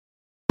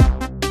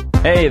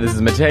Hey, this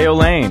is Mateo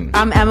Lane.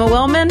 I'm Emma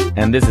Willman.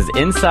 And this is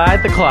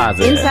Inside the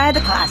Closet. Inside the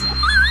Closet.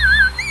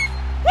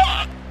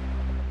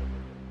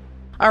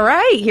 All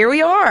right, here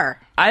we are.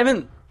 I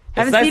haven't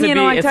seen you in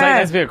a long time. It's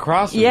nice to be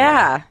across from you.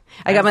 Yeah.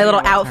 I got my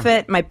little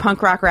outfit, my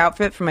punk rocker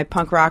outfit from my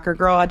punk rocker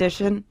girl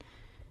audition.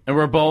 And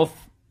we're both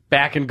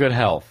back in good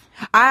health.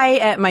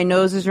 My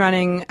nose is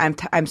running.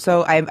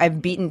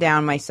 I've beaten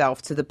down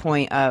myself to the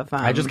point of.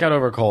 I just got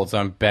over a cold, so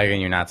I'm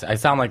begging you not to. I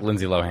sound like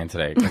Lindsay Lohan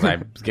today because I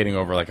was getting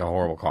over like a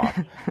horrible cough.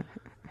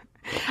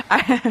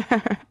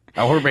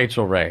 Or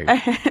Rachel Ray.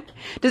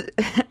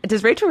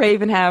 Does Rachel Ray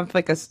even have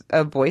like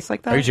a voice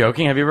like that? Are you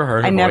joking? Have you ever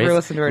heard her voice? I never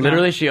listened to her.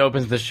 Literally, she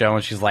opens the show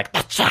and she's like,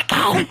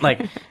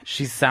 like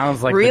she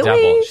sounds like really? the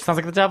devil. She sounds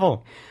like the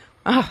devil.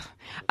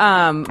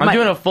 I'm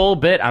doing a full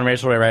bit on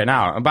Rachel Ray right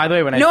now. And by the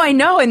way, I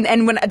know,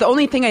 and when the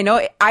only thing I know,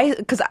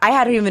 because I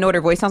hadn't even know what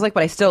her voice sounds like,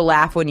 but I still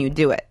laugh when you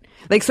do it.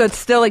 Like, so it's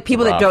still like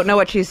people that don't know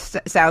what she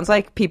sounds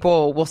like,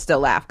 people will still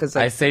laugh. Cause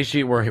I say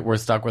we're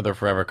stuck with her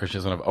forever because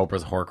she's one of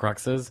Oprah's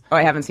Horcruxes. Oh,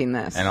 I haven't seen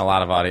this. And a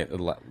lot of audience,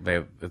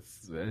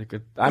 it's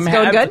good. It's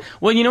going good?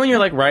 Well, you know when you're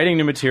like writing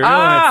new material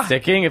and it's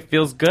sticking, it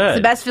feels good. It's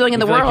the best feeling in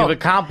the world. Like you've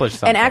accomplished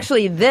something. And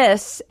actually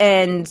this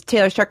and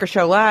Taylor Strecker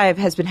Show Live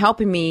has been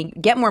helping me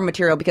get more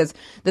material because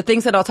the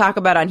things that I'll talk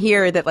about on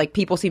here that like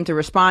people seem to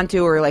respond to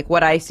or like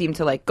what I seem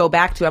to like go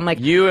back to, I'm like,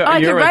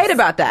 I could write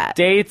about that.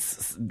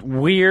 Dates,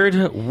 weird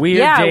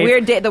dates.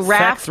 Weird date. The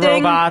rafting. Sex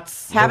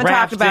robots.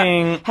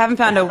 Haven't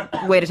found a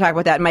way to talk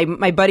about that.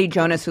 My buddy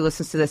Jonas, who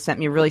listens to this, sent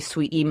me a really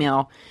sweet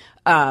email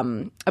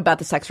about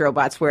the sex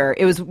robots where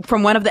it was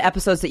from one of the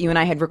episodes that you and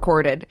I had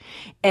recorded,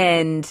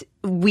 and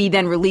we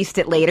then released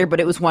it later, but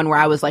it was one where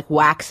I was like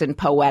waxing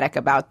poetic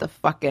about the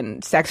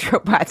fucking sex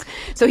robots.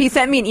 So he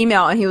sent me an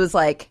email and he was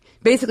like,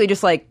 basically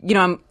just like, you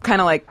know, I'm kind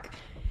of like,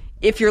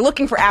 if you're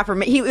looking for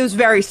affirmation, it was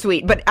very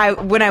sweet. But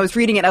when I was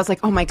reading it, I was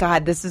like, oh my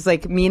God, this is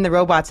like me and the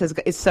robots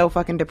is so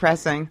fucking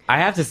depressing. I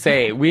have to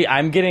say,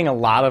 I'm getting a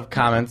lot of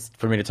comments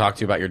for me to talk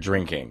to you about your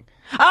drinking.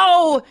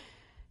 Oh,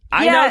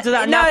 I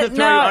know, not to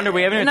throw you under.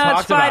 We haven't even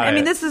talked about it. I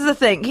mean, this is the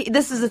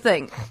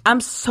thing. I'm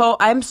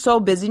so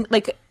busy.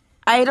 Like,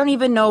 I don't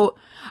even know.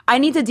 I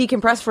need to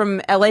decompress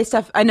from LA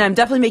stuff. I know I'm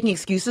definitely making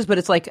excuses, but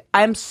it's like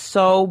I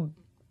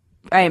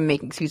am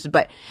making excuses,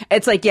 but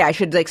it's like, yeah, I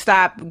should like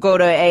stop, go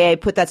to AA,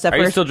 put that stuff. Are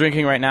you still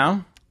drinking right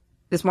now?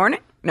 This morning?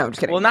 No, I'm just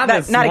kidding. Well, not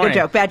this morning. Not a good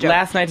joke. Bad joke.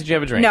 Last night, did you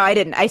have a drink? No, I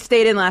didn't. I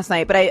stayed in last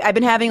night, but I've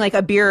been having like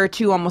a beer or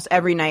two almost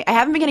every night. I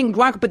haven't been getting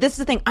drunk, but this is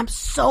the thing. I'm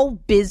so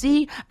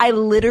busy. I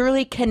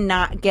literally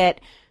cannot get.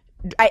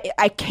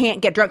 I can't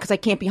get drunk because I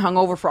can't be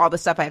hungover for all the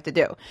stuff I have to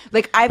do.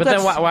 Like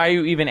then why are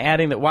you even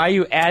adding that? Why are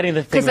you adding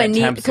the thing that tempts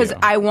you? Because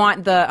I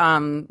want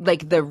the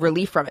like the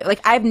relief from it.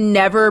 Like I've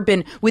never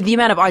been with the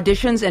amount of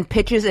auditions and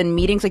pitches and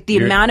meetings. Like the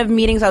amount of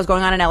meetings I was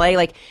going on in LA.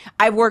 Like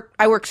I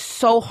worked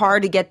so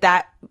hard to get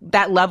that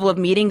level of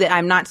meeting that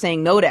I'm not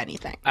saying no to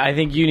anything. I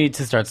think you need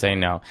to start saying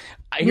no.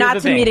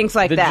 Not to meetings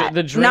like that.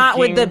 Drinking, not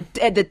with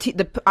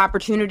the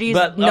opportunities.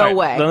 No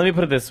way. Let me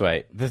put it this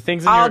way: the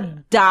things I'll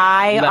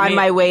die on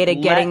my way to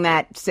getting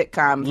that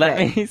sitcom.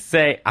 Let me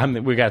say,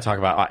 we got to talk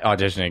about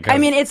auditioning. I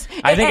mean, it's.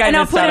 I think I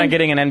missed out on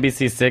getting an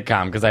NBC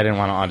sitcom because I didn't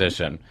want to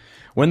audition.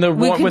 When the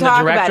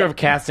director of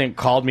casting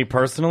called me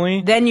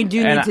personally, then you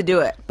do need to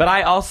do it. But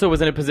I also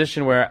was in a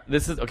position where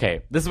this is what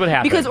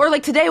happened. Because or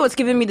like today, what's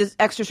giving me this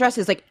extra stress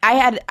is like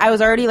I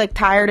was already like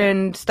tired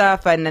and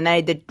stuff, and then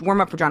I did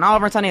warm up for John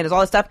Oliver on Sunday and there's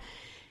all this stuff.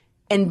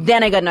 And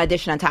then I got an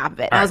audition on top of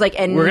it. And I was like,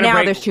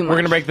 there's too much. We're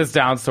going to break this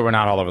down so we're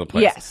not all over the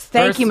place. Yes.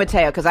 Thank you,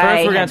 Mateo, because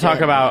First, we're going to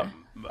talk about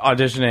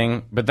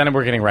auditioning, but then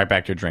we're getting right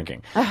back to your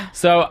drinking.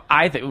 So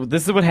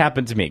this is what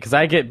happened to me, because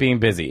I get being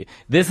busy.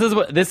 This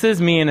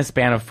is me in a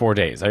span of 4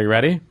 days. Are you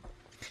ready?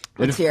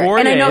 Let's hear it.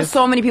 And I know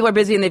so many people are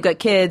busy and they've got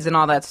kids and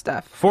all that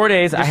stuff. 4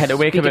 days, I had to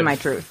wake up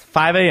at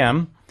 5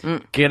 a.m.,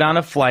 get on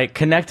a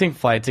connecting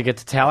flight to get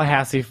to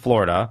Tallahassee,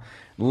 Florida,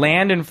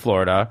 land in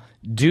Florida,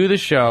 do the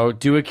show,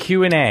 do a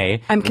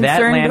Q&A. I'm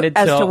concerned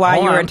as to why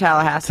you were in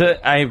Tallahassee.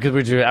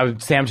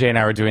 Because Sam J and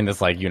I were doing this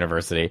like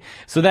university.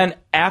 So then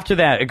after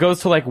that, it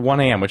goes to like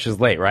 1 a.m., which is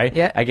late, right?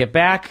 Yeah. I get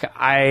back,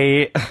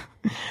 I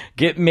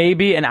get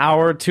maybe an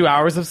hour, 2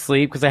 hours of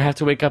sleep because I have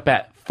to wake up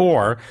at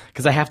 4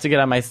 because I have to get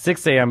on my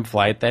 6 a.m.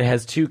 flight that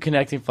has 2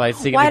 connecting flights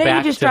to get me back. Why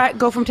didn't you just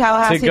go from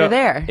Tallahassee to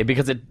there?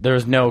 Because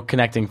there's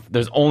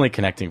only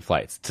connecting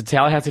flights. To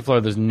Tallahassee,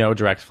 Florida, there's no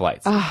direct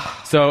flights.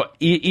 So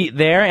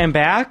there and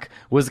back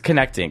was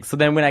connecting. So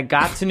then when I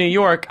got to New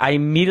York, I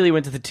immediately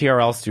went to the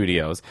TRL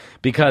studios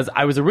because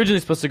I was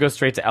originally supposed to go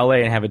straight to LA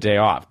and have a day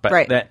off.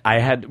 But that I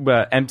had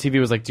MTV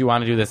was like, do you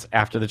want to do this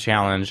after the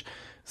challenge?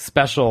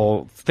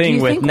 Special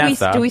thing with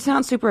Nessa. Do we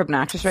sound super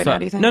obnoxious right now,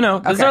 do you think? No.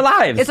 This is our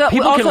lives.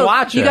 People can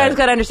watch it. You guys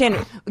got to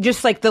understand,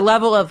 just like the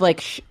level of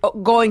like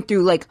going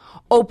through like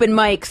open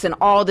mics and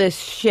all this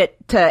shit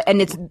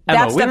and it's that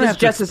Emma, we stuff don't is have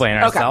just to explain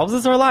as, ourselves. This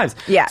is our lives.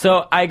 Yeah.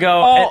 So I go.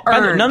 All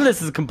and earned. none of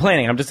this is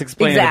complaining. I'm just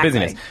explaining Exactly. the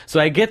busyness. So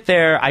I get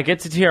there. I get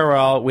to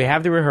TRL. We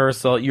have the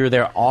rehearsal. You're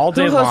there all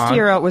day Who long. hosts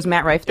TRL? Was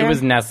Matt Rife there? It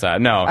was Nessa.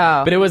 No,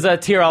 but it was a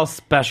TRL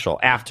special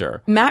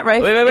after. Matt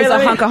Rife Wait, is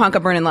let a me-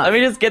 hunka burning love. Let me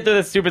just get through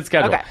this stupid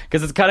schedule Okay.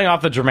 because it's cutting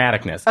off the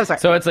dramaticness. Oh, sorry.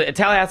 So it's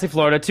Tallahassee,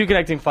 Florida, 2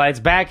 connecting flights,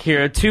 back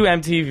here, 2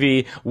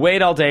 MTV,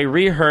 wait all day,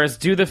 rehearse,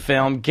 do the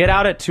film, get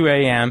out at 2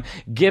 a.m.,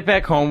 get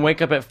back home,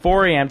 wake up at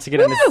 4 a.m. to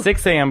get on the Woo!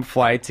 6 a.m.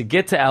 flight to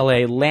get to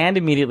LA, land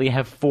immediately,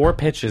 have 4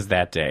 pitches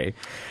that day.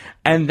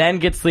 And then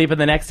get sleep, and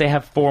the next day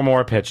have 4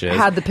 more pitches.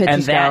 How'd the pitches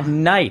And that go?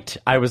 night,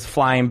 I was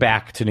flying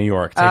back to New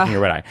York, taking a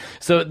red eye.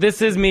 So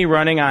this is me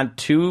running on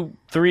 2,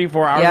 3,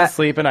 4 hours Yeah. of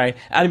sleep, and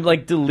I'm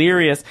like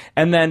delirious.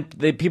 And then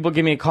people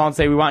give me a call and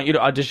say, "We want you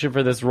to audition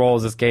for this role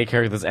as this gay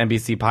character, this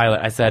NBC pilot."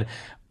 I said,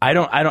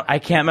 I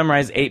can't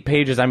memorize 8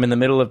 pages. I'm in the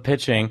middle of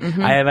pitching.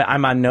 Mm-hmm.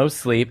 I'm on no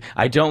sleep.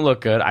 I don't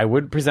look good. I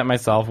would present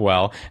myself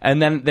well.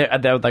 And then they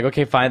were like,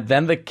 okay, fine.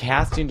 Then the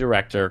casting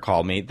director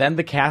called me. Then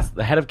the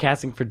head of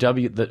casting for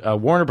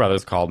Warner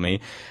Brothers called me.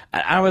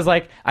 I was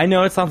like, I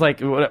know it sounds like,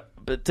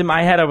 but to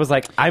my head, I was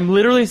like, I'm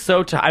literally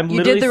so tired. I'm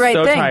literally did the right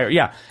so thing. tired.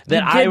 Yeah.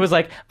 That I was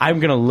like, I'm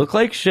going to look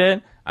like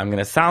shit. I'm going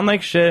to sound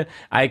like shit.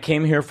 I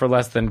came here for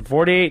less than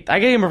 48. I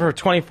came here for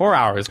 24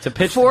 hours to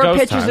pitch 4 Ghost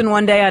pitches Time. in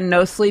one day on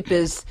no sleep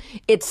it's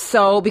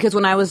so, because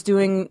when I was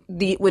doing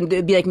when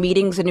it'd be like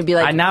meetings and it'd be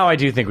like, Now I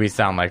do think we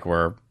sound like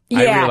we're.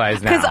 I yeah,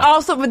 realize now. because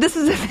also, but this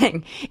is the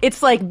thing.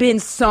 It's like been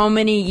so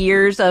many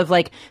years of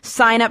like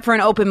sign up for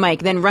an open mic,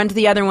 then run to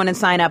the other one and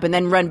sign up, and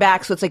then run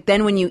back. So it's like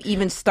then when you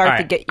even start All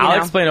to right, get, I'll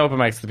explain open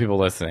mics to the people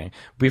listening.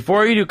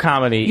 Before you do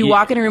comedy, you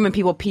walk in a room and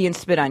people pee and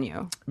spit on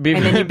you, and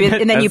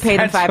then you pay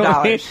them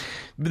 $5.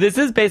 This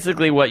is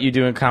basically what you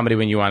do in comedy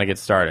when you want to get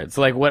started. So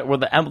like what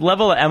the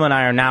level that Emma and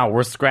I are now,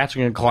 we're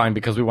scratching and clawing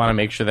because we want to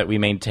make sure that we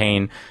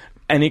maintain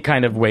any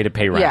kind of way to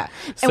pay rent. Yeah,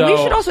 and we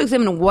should also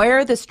examine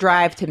where this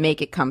drive to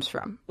make it comes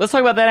from. Let's talk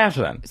about that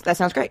after then. That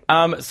sounds great.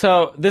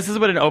 So this is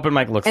what an open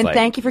mic looks And like.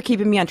 thank you for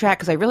keeping me on track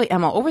because I really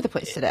am all over the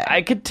place today.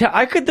 I could tell.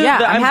 I'm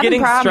having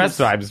getting problems.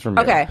 stress vibes from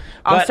you. Okay,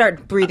 I'll But,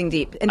 start breathing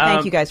deep. And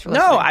thank you guys for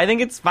listening. No, I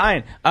think it's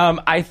fine.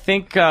 I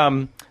think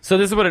so.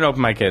 This is what an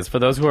open mic is for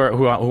those who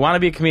want to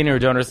be a comedian or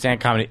don't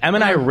understand comedy. Em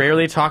and I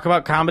rarely talk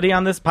about comedy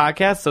on this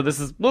podcast, so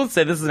let's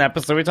say this is an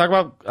episode we talk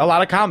about a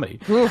lot of comedy.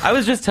 I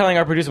was just telling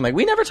our producer, I'm like,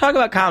 we never talk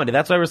about comedy.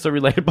 That's why we're so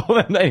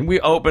relatable. And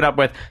we open up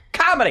with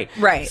comedy.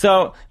 Right.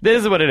 So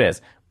this is what it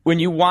is. When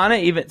you want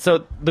to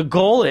so the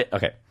goal is,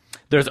 okay,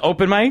 there's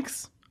open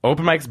mics,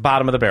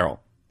 bottom of the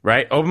barrel.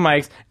 Right? Open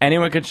mics,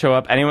 anyone could show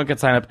up, anyone could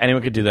sign up,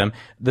 anyone could do them.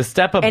 The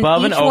step above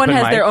and an each open one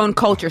has mic, their own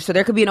culture. So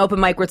there could be an open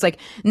mic where it's like,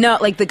 no,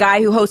 like the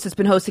guy who hosts has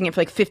been hosting it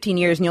for like 15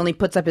 years and he only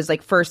puts up his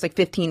like first like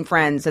 15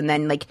 friends. And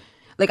then like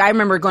I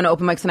remember going to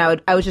open mics and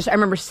I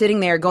remember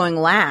sitting there going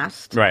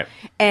last. Right.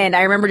 And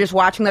I remember just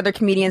watching the other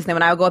comedians. And then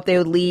when I would go up, they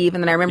would leave.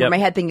 And then I remember in my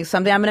head thinking,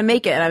 someday I'm going to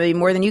make it and I'm going to be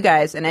more than you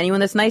guys. And anyone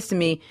that's nice to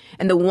me.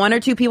 And the 1 or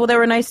 2 people that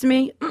were nice to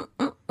me,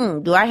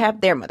 do I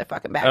have their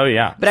motherfucking back? Oh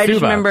yeah, But I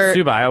just remember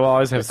Suba. I will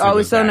always have. Suba's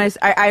always so back. nice.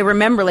 I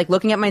remember like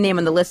looking at my name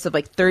on the list of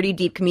like 30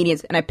 deep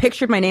comedians, and I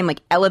pictured my name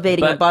like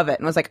elevating But- above it,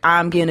 and was like,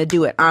 I'm gonna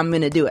do it. I'm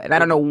gonna do it. And I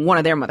don't know one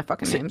of their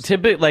motherfucking names.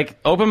 Typically, like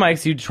open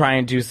mics, you try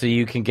and do so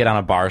you can get on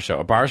a bar show.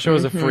 A bar show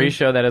is a free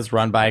show that is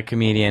run by a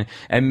comedian,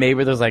 and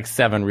maybe there's like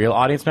 7 real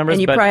audience members.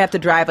 And you but probably have to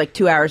drive like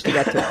 2 hours to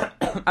get to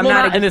it. I'm well,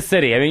 not not in the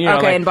city. I mean, you know,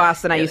 okay. like, In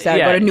Boston, I used to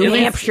go to New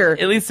Hampshire.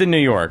 At least in New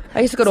York.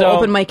 I used to go to So,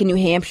 open mic in New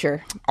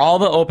Hampshire. All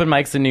the open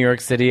mics in New York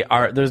City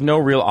there's no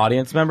real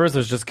audience members.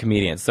 There's just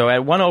comedians. So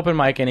at one open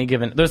mic,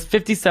 there's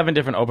 57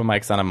 different open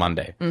mics on a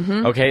Monday.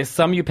 Mm-hmm. Okay,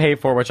 some you pay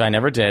for, which I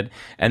never did,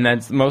 and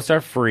then most are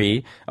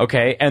free.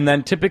 Okay, and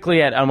then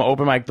typically at an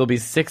open mic there'll be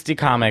 60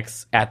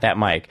 comics at that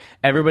mic.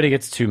 Everybody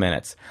gets 2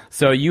 minutes,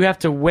 so you have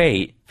to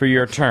wait for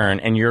your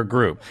turn and your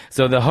group.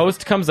 So the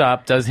host comes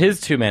up, does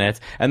his 2 minutes,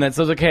 and then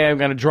says, okay, I'm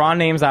going to draw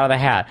names out of the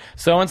hat.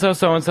 So-and-so,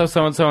 so-and-so,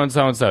 so-and-so, and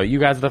so-and-so. You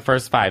guys are the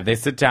first 5. They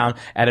sit down.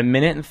 At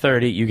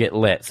 1:30, you get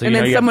lit. So And you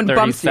know then you someone have 30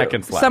 bumps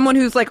seconds you. left. Someone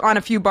who's like on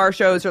a few bar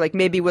shows or like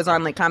maybe was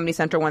on like Comedy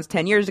Central once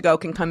 10 years ago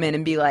can come in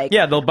and be like,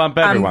 Yeah, they'll bump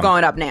everyone. I'm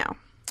going up now.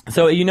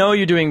 So you know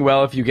you're doing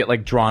well if you get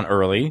like drawn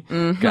early.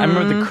 Mm-hmm. I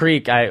remember the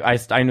Creek. I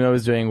knew I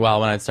was doing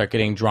well when I'd start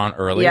getting drawn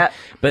early. Yeah.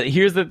 But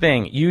here's the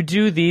thing: you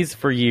do these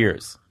for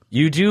years.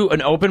 You do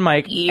an open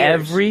mic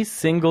every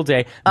single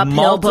day, Uphill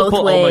multiple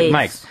both open ways.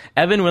 mics.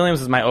 Evan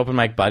Williams is my open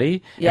mic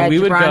buddy, Yeah, and we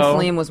would Ron go.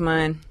 Salim was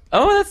mine.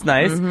 Oh, that's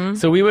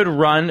nice. So we would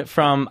run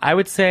from, I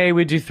would say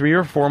we'd do 3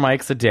 or 4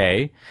 mics a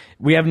day.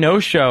 We have no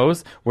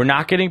shows. We're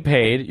not getting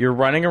paid. You're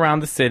running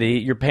around the city.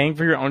 You're paying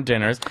for your own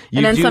dinners. You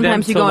And then do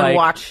sometimes them you to, go and like,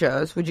 watch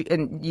shows.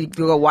 And you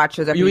go watch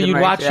shows after you'd you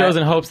watch shows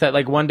in hopes that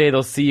like one day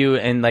they'll see you,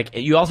 and like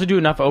you also do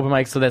enough open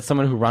mics so that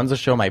someone who runs a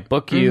show might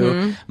book you.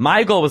 Mm-hmm.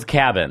 My goal was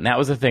Cabin. That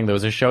was the thing. There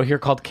was a show here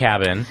called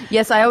Cabin.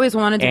 Yes, I always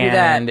wanted to do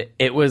And that.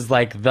 it was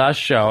like the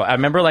show. I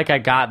remember like I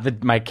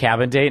got my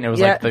Cabin date, and it was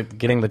Yeah. like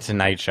getting the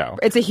Tonight Show.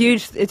 It's a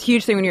huge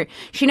thing when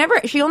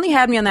she only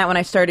had me on that when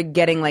I started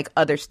getting like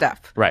other stuff.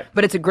 Right.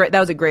 But that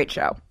was a great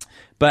show.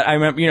 But I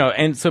remember,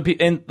 and so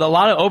and a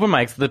lot of open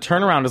mics, the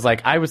turnaround is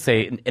like, I would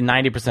say, a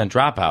 90%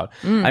 dropout.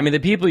 I mean, the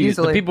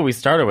people we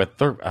started with,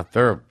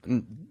 they're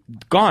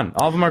gone.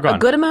 All of them are gone. A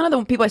good amount of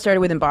the people I started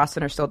with in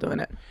Boston are still doing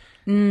it.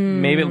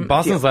 Maybe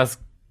Boston's less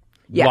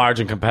large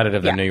and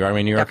competitive than New York. I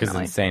mean, New York is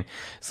insane.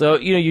 So,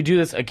 you do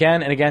this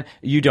again and again.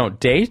 You don't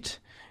date.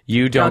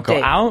 You don't go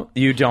out.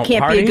 You don't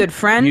Can't party. be a good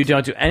friend. You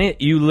don't do any.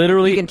 You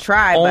literally You can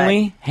try,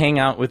 only hang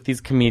out with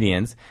these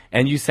comedians,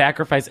 and you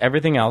sacrifice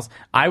everything else.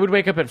 I would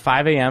wake up at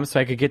 5 a.m. so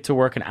I could get to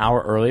work an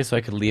hour early, so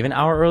I could leave an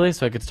hour early,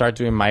 so I could start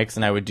doing mics,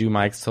 and I would do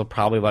mics till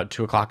probably about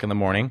 2 o'clock in the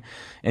morning,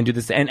 and do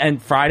this.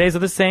 And Fridays are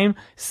the same.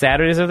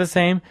 Saturdays are the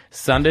same.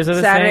 Sundays are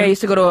the same. Saturday I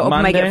used to go to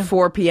open mic Monday. at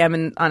 4 p.m.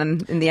 in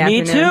the Me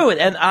afternoon. too.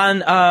 And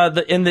on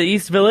in the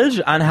East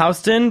Village on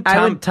Houston,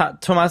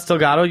 Tomas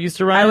Delgado used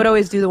to run. I would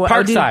always do the one.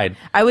 Parkside.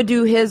 I would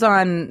do his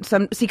on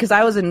some. See, because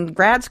I was in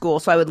grad school,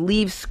 so I would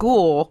leave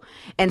school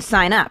and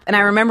sign up. And I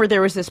remember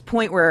there was this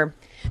point where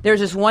there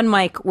was this one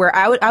mic where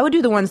I would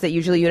do the ones that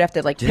usually you'd have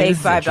to like pay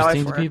 $5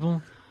 interesting for. to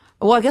people?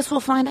 Well, I guess we'll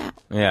find out.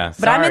 Yeah,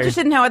 But I'm sorry.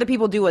 interested in how other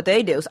people do what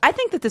they do. So I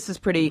think that this is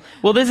pretty.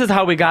 Well, this is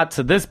how we got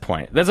to this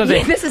point. That's what I'm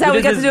saying. This is how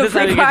we got to do a this is how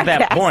free we get to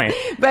that podcast.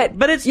 point.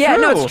 But it's yeah,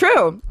 true. no, it's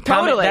true.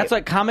 Totally. That's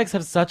why comics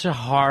have such a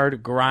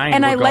hard grind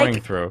and we're I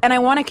going through. And I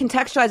want to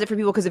contextualize it for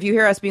people because if you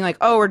hear us being like,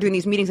 "Oh, we're doing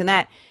these meetings and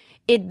that,"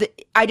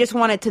 I just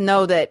wanted to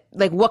know that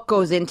like what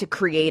goes into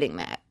creating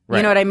that. Right.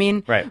 You know what I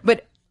mean? Right.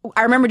 But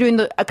I remember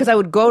doing because I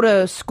would go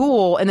to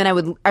school and then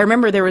I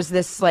remember there was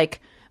this like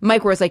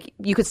mic where it's like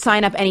you could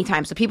sign up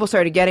anytime. So people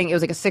started getting it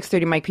was like a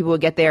 6:30 mic. People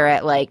would get there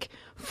at like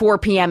 4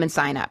 p.m. and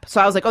sign up.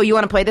 So I was like, "Oh, you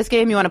want to play this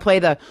game? You want to play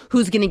the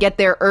who's going to get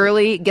there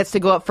early gets to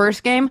go up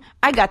first game?"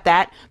 I got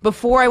that.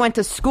 Before I went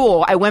to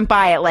school, I went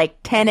by at like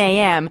 10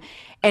 a.m.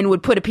 and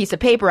would put a piece of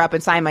paper up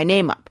and sign my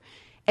name up.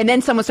 And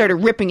then someone started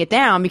ripping it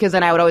down because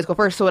then I would always go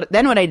first. So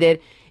then what I did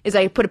is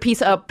I put a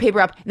piece of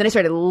paper up and then I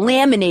started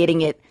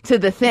laminating it to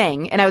the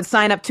thing. And I would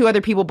sign up 2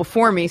 other people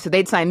before me. So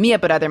they'd sign me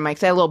up at other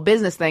mics. I had a little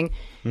business thing.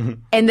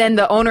 And then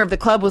the owner of the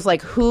club was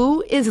like,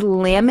 "Who is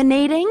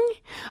laminating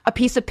a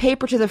piece of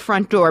paper to the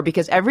front door?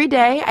 Because every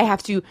day I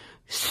have to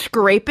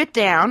scrape it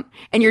down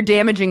and you're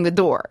damaging the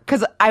door."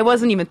 Because I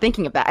wasn't even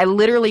thinking of that. I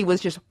literally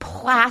was just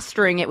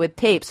plastering it with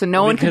tape so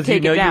no one could take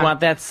it down. Because you want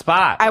that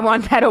spot. I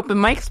want that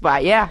open mic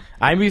spot, yeah.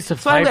 I'm used to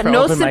So fight I've got for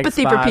no open mic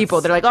sympathy for spots.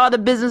 people. They're like, "Oh, the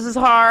business is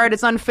hard.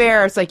 It's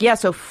unfair." It's like, yeah,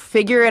 so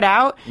figure it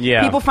out.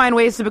 Yeah. People find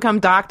ways to become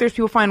doctors.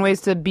 People find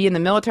ways to be in the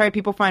military.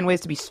 People find ways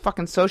to be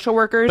fucking social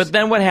workers. But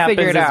then what happens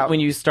Figure it is out. when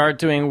you start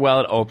doing well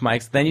at open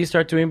mics, then you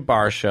start doing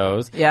bar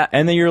shows. Yeah.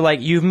 And then you're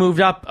like, you've moved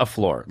up a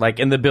floor, like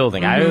in the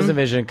building. I Mm-hmm. always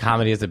envision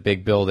comedy as a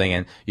big building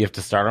and you have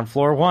to start on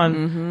floor 1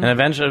 Mm-hmm. and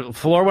eventually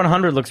floor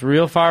 100 looks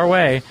real far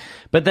away.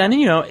 But then,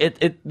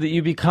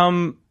 you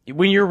become,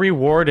 when you're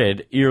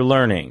rewarded, you're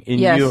learning. And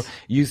Yes.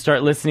 you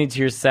start listening to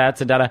your sets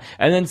and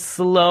and then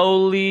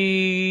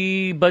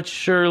slowly but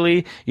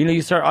surely,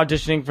 you start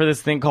auditioning for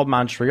this thing called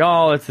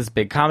Montreal. It's this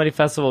big comedy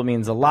festival. It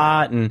means a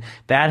lot, and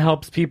that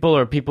helps people,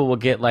 or people will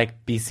get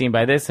be seen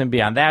by this and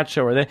be on that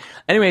show, or that.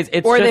 Anyways,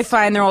 it's or just, they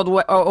find their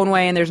own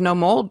way, and there's no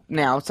mold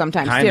now.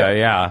 Sometimes Kinda, too.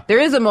 yeah. There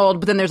is a mold,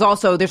 but then there's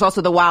also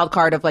the wild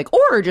card of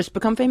or just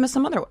become famous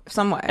some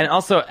way. And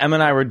also, Em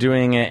and I were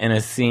doing it in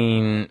a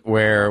scene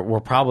where we're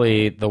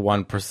probably the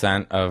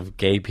 1% of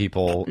gay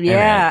people.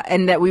 Yeah, in it.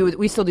 and that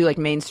we still do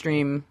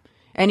mainstream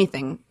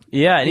anything.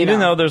 Yeah, and even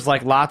know. though there's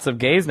lots of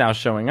gays now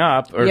showing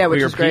up, or Yeah, which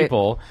queer is great.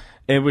 people,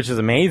 which is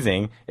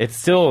amazing, it's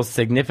still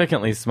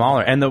significantly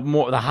smaller. And the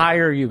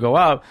higher you go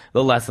up,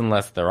 the less and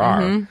less there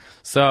are. Mm-hmm.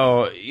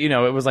 So,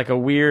 it was like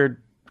a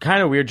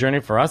kind of weird journey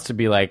for us to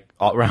be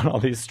around all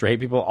these straight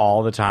people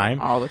all the time.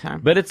 All the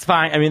time. But it's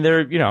fine. I mean,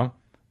 they're,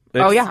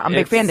 Oh yeah, I'm a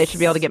big fan. They should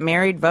be able to get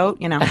married, vote.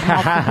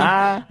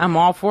 I'm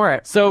all for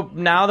it. So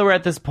now that we're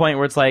at this point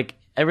where it's like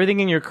everything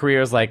in your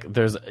career is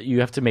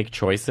you have to make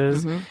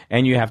choices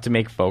and you have to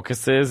make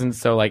focuses. And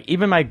so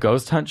even my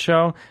Ghost Hunt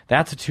show,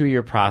 that's a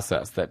 2-year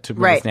process that took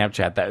me Right. to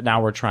Snapchat that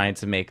now we're trying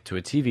to make to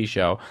a TV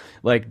show.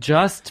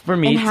 Just for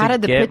me And to how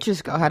did the get,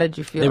 pitches go? How did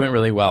you feel? They went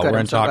really well. Good, We're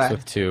I'm in so talks glad.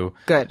 with 2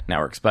 Good.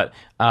 networks, but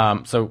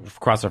so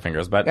cross our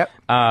fingers. But Yep.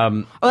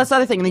 Oh, that's the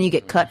other thing. And then you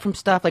get cut from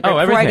stuff. Before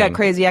I everything. got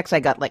Crazy X, I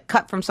got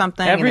cut from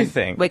something. and then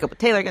Everything. wake up with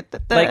Taylor. Get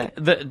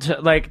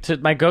to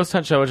my Ghost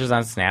Hunt show, which is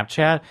on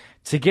Snapchat,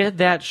 to get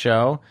that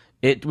show,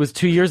 it was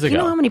 2 years ago. You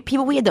know how many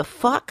people we had to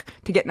fuck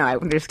to get? No,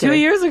 I'm just kidding. 2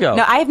 years ago.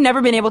 No, I've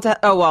never been able to.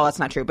 Oh, well, that's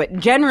not true. But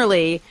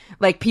generally,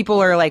 people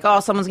are like, "Oh,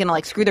 someone's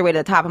gonna screw their way to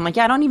the top." I'm like,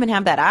 yeah, I don't even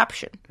have that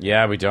option.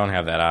 Yeah, we don't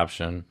have that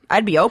option.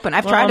 I'd be open.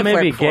 I've tried to flirt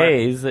maybe before.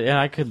 gays. Yeah,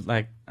 I could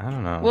I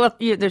don't know. Well,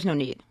 there's no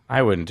need.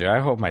 I wouldn't do it.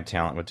 I hope my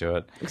talent would do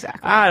it.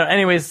 Exactly.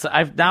 Anyways,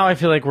 I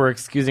feel like we're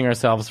excusing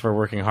ourselves for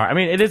working hard. I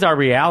mean, it is our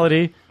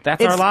reality.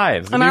 That's our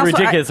lives. It'd and be also,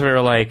 ridiculous if we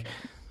were like,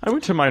 I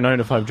went to my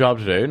 9-to-5 job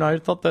today, and I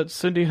thought that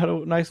Cindy had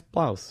a nice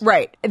blouse.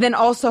 Right. And then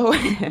also,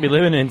 We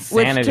live in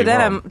insanity. which to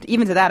world. them,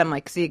 even to that, I'm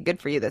like, see, good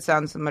for you. That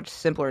sounds much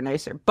simpler and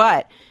nicer.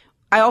 But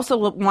I also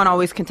want to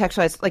always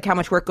contextualize like how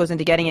much work goes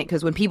into getting it,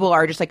 because when people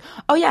are just like,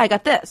 oh yeah, I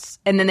got this,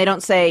 and then they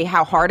don't say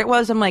how hard it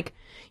was, I'm like,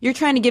 you're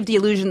trying to give the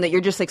illusion that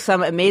you're just like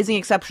some amazing,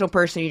 exceptional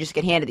person. You just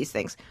get handed these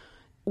things.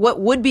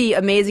 What would be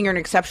amazing or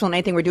exceptional in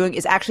anything we're doing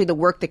is actually the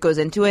work that goes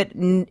into it.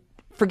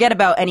 Forget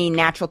about any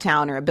natural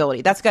talent or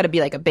ability. That's got to be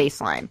like a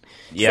baseline.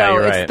 Yeah, so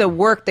you're it's right. the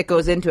work that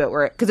goes into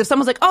it. Because if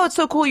someone's like, oh, it's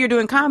so cool you're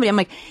doing comedy, I'm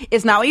like,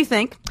 it's not what you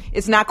think.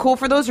 It's not cool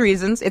for those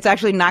reasons. It's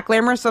actually not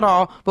glamorous at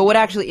all. But what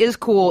actually is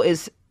cool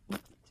is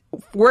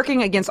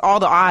working against all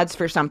the odds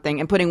for something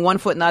and putting one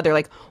foot in the other,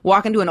 like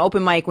walking to an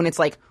open mic when it's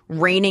like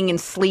raining and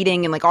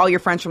sleeting and like all your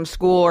friends from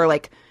school are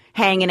like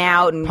hanging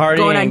out and Partying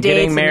going on and dates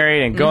getting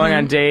married and going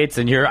on dates,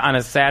 and you're on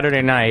a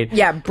Saturday night.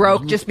 Yeah,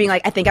 broke, just being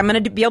like, I think I'm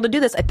going to be able to do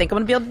this. I think I'm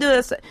going to be able to do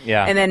this.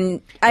 Yeah. And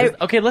then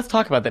Okay, let's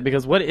talk about that,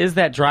 because what is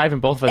that drive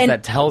in both of us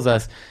that tells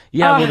us,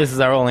 well, this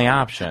is our only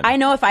option? I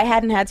know if I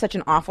hadn't had such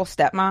an awful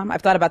stepmom,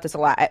 I've thought about this a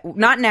lot.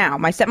 Not now.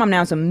 My stepmom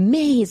now is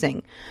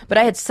amazing. But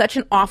I had such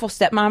an awful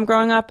stepmom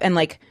growing up, and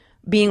like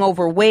being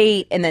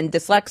overweight and then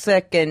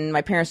dyslexic and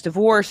my parents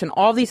divorced and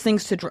all these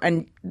things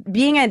and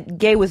being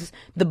gay was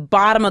the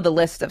bottom of the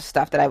list of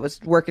stuff that I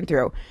was working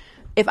through.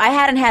 If I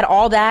hadn't had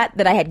all that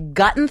I had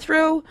gotten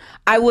through,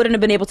 I wouldn't have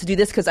been able to do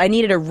this, because I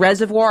needed a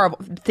reservoir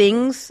of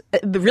things.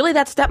 But really,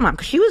 that stepmom,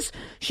 because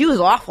she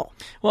was awful.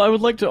 Well, I would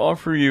like to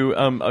offer you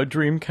a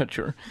dream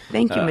catcher.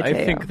 Thank you, Mateo.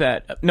 I think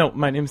that no,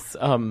 my name's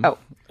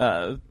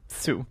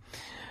Sue.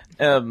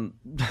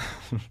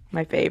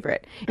 My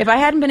favorite. If I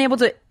hadn't been able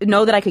to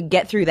know that I could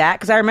get through that,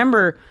 because I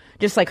remember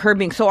just like her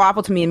being so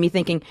awful to me and me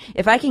thinking,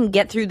 if I can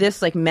get through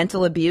this like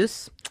mental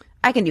abuse,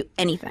 I can do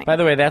anything. By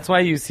the way, that's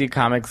why you see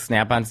comics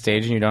snap on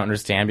stage and you don't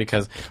understand,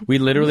 because we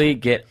literally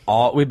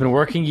we've been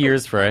working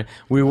years for it.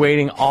 We're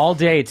waiting all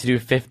day to do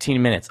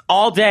 15 minutes.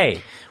 All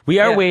day. We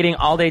are waiting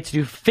all day to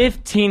do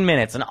 15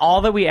 minutes. And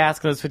all that we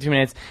ask in those 15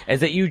 minutes is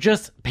that you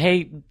just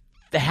pay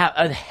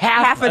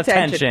half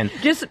attention.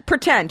 Just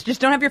pretend. Just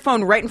don't have your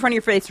phone right in front of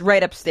your face,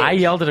 right upstage. I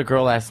yelled at a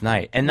girl last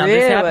night. And now Really?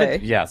 this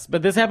happened. Yes,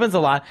 but this happens a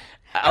lot.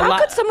 How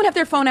could someone have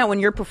their phone out when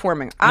you're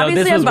performing? No,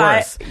 Obviously, this was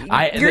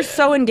I'm worse. You're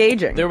so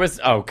engaging. There was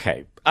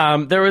okay.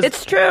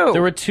 It's true.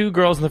 There were two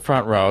girls in the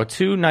front row,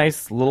 two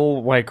nice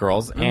little white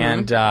girls,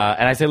 and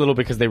I say little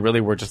because they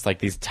really were just like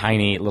these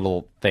tiny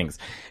little things.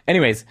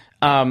 Anyways,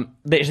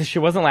 she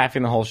wasn't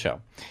laughing the whole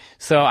show.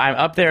 So I'm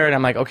up there and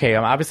I'm like, okay,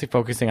 I'm obviously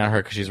focusing on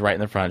her because she's right in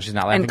the front. She's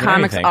not laughing and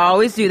comics at anything.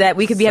 always do that.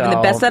 We could be having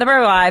the best set of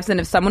our lives, and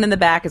if someone in the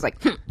back is like,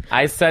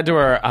 I said to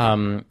her,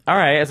 all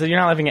right. I said, you're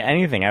not laughing at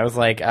anything. I was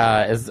like,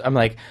 I'm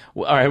like,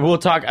 all right, we'll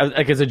talk,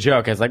 like as a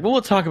joke. I was like, well,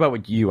 we'll talk about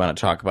what you want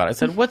to talk about. I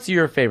said, what's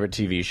your favorite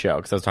TV show?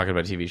 Because I was talking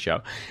about a TV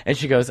show. And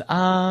she goes,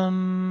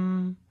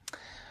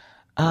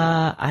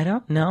 I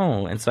don't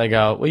know. And so I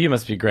go, well, you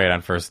must be great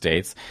on first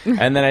dates.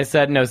 And then I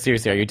said, no,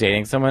 seriously, are you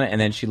dating someone? And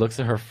then she looks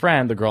at her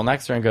friend, the girl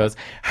next to her, and goes,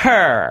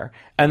 her.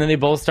 And then they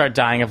both start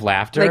dying of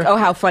laughter. like, oh,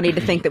 how funny to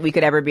think that we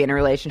could ever be in a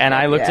relationship. And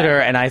I looked at her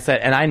and I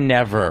said, and I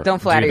never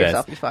Don't flatter do this,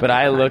 yourself, you fucking but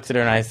I cunt. looked at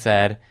her and I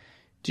said,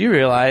 do you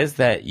realize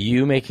that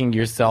you making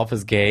yourself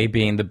as gay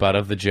being the butt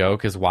of the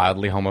joke is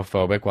wildly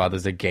homophobic while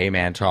there's a gay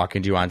man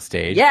talking to you on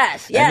stage?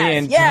 Yes,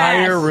 And the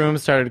entire yes. room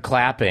started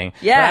clapping.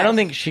 Yes. But I don't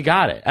think she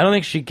got it. I don't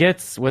think she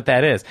gets what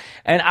that is.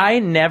 And I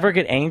never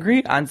get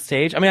angry on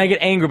stage. I mean, I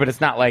get angry, but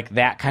it's not like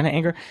that kind of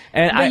anger.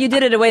 And But you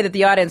did it in a way that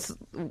the audience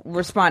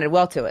responded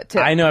well to it, too.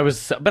 I know I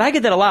was, but I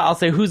get that a lot. I'll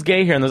say, who's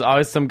gay here? And there's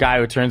always some guy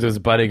who turns to his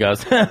buddy and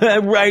goes,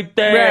 right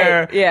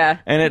there. Right, yeah.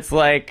 And it's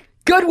like,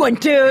 Good one,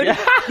 dude. The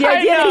I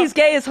idea that know. he's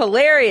gay is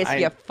hilarious,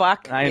 you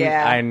fuck. I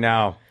yeah.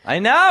 know.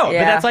 But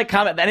Yeah. that's like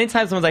comment.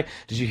 Anytime someone's like,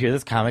 did you hear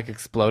this comic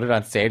exploded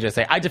on stage? I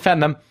say, I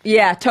defend them.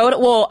 Yeah,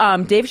 totally. Well,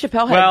 Dave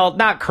Chappelle had... Well,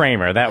 not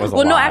Kramer. That was a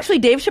lot. Well, no, actually,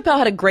 Dave Chappelle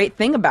had a great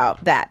thing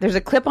about that. There's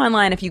a clip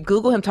online. If you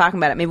Google him talking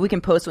about it, maybe we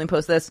can post when we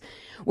post this,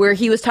 where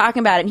he was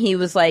talking about it, and he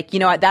was like, you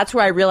know, that's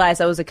where I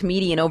realized I was a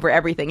comedian over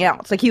everything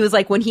else. Like, he was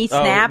like, when he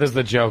snapped... there's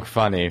the joke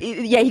funny.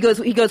 Yeah, he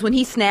goes, when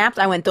he snapped,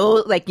 I went,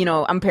 those, like, you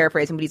know, I'm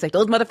paraphrasing, but he's like,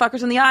 those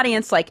motherfuckers in the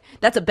audience, like,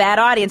 that's a bad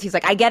audience. He's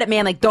like, I get it,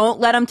 man. Like, don't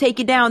let them take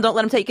you down. Don't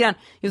let them take you down.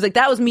 He was like,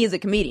 that was me as a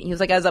comedian. He was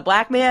like, as a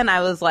black man,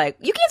 I was like,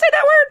 you can't say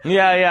that word.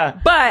 Yeah.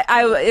 But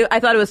I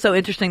thought it was so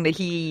interesting that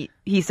he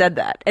said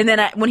that. And then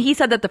when he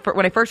said that,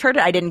 when I first heard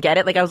it, I didn't get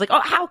it. Like, I was like,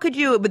 oh, how could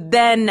you? But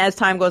then as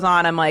time goes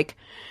on, I'm like,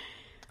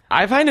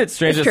 I find it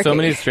strange that so tricky.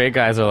 many straight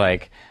guys are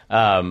like,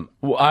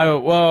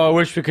 I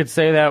wish we could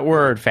say that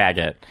word,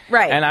 faggot.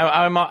 Right. And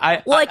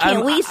well,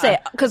 can we say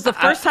it? Because the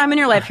first time in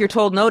your life you're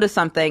told no to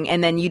something,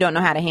 and then you don't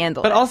know how to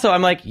handle But it. also,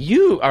 I'm like,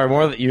 you're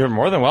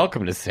more than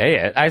welcome to say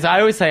it.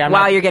 I always say,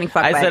 While you're getting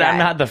fucked I by a said, guy. I'm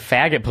not the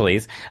faggot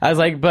police. I was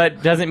like,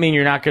 but doesn't mean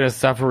you're not going to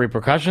suffer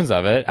repercussions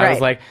of it. I was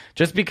Right. like,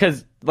 just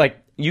because, like,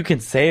 you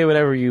can say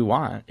whatever you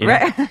want. You know?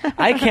 Right.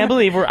 I can't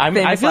believe I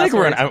Famous feel like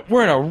last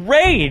we're in a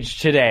rage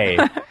today.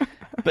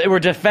 But we're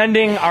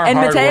defending our And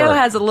hard Mateo work.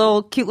 has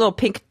a cute little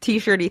pink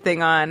t-shirty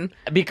thing on.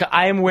 Because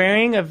I am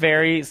wearing a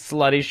very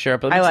slutty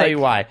shirt, but let me tell you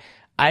why.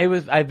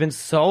 I've been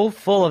so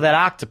full of that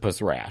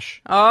octopus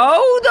rash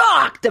Oh,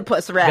 the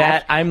octopus rash.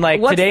 that I'm like,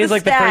 What's today's the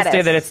like the first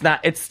day status?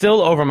 that it's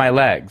still over my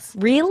legs.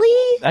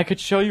 Really? I could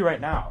show you right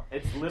now.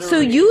 It's literally. So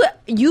you,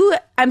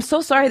 I'm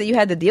so sorry that you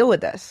had to deal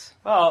with this.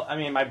 Well, I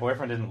mean, my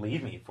boyfriend didn't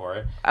leave me for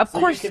it. Of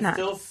course you can not.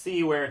 still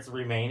see where it's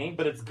remaining,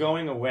 but it's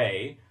going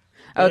away.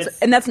 Oh,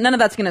 and that's none of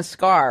that's gonna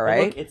scar,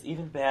 right? Look, it's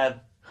even bad.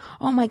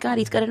 Oh my God,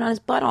 he's got it on his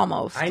butt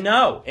almost. I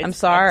know. I'm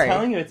sorry. I'm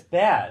telling you, it's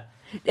bad.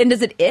 And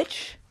does it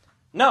itch?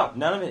 No,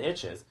 none of it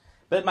itches.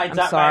 But my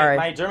sorry.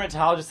 my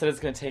dermatologist said it's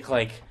going to take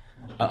like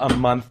a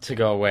month to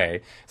go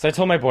away. So I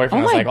told my boyfriend, Oh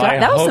I was my like, God, well, I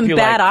that was hope some you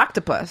bad like.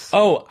 octopus.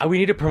 Oh, we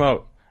need to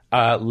promote.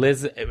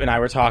 Liz and I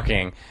were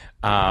talking.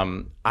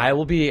 I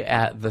will be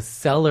at the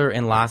Cellar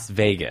in Las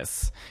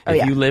Vegas. If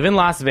yeah. you live in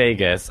Las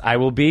Vegas, I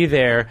will be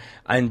there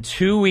on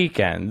 2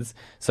 weekends.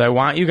 So I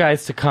want you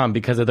guys to come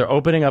because they're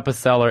opening up a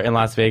cellar in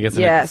Las Vegas,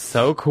 and Yes. it's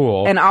so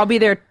cool. And I'll be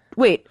there.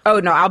 Wait. Oh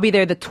no, I'll be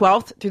there the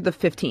 12th through the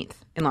 15th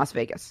in Las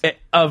Vegas.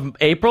 Of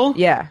April?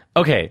 Yeah.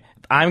 Okay.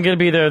 I'm going to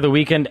be there the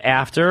weekend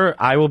after.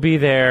 I will be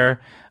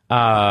there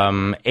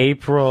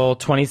April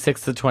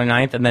 26th to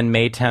 29th, and then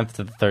May 10th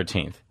to the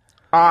 13th.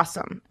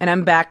 Awesome. And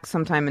I'm back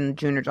sometime in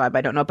June or July, but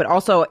I don't know. But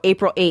also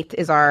April 8th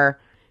is our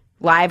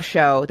live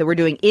show that we're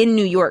doing in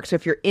New York. So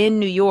if you're in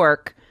New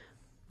York,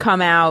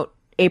 come out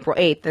April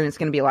 8th, and it's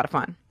going to be a lot of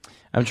fun.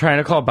 I'm trying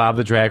to call Bob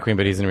the drag queen,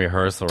 but he's in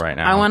rehearsal right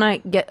now. I want to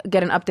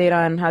get an update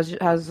on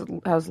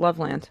how's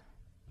Loveland.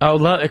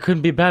 Oh, it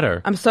couldn't be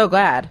better. I'm so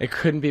glad. It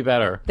couldn't be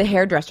better. The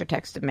hairdresser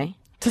texted me.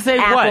 To say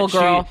Apple what?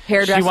 girl,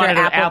 hairdresser, she wanted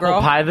an apple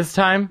girl. pie this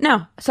time?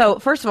 No. So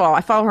first of all,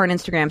 I follow her on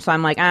Instagram, so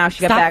I'm like,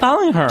 she got Stop back.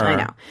 following her. I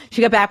know.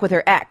 She got back with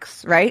her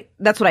ex, right?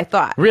 That's what I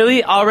thought.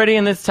 Really? Already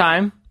in this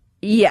time?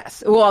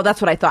 Yes. Well, that's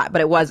what I thought,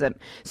 but it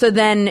wasn't. So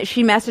then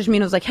she messaged me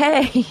and was like,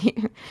 hey,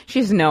 she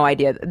has no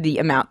idea the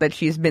amount that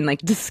she's been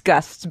like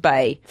discussed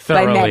by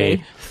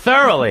many.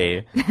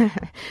 Thoroughly.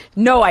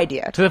 No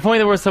idea. To the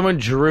point where someone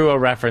drew a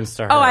reference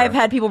to her. Oh, I've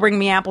had people bring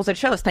me apples at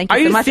shows. Thank you Are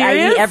so you much. I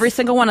serious? eat every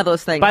single one of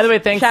those things. By the way,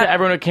 thanks to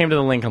everyone who came to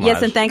the Lincoln Lodge.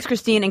 Yes, and thanks,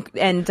 Christine.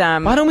 And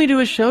Why don't we do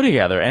a show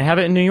together and have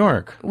it in New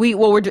York?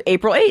 we're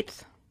April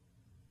 8th.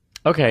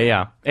 Okay,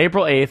 yeah.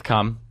 April 8th,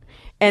 come.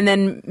 And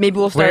then maybe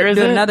we'll Where start is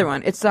doing it? another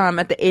one. It's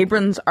at the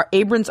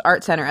Abrams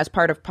Art Center as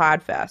part of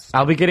Podfest.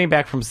 I'll be getting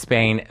back from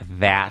Spain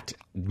that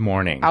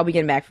morning. I'll be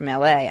getting back from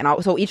LA,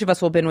 and so each of us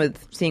will have been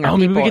with seeing our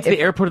maybe people. we get to the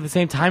airport at the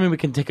same time and we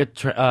can take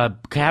a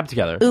cab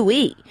together.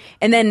 Ooh-wee.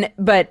 And then,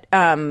 but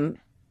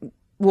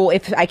well,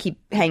 if I keep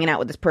hanging out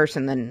with this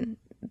person, then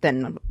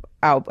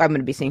I'm going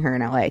to be seeing her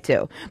in LA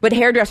too. But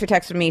hairdresser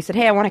texted me, said,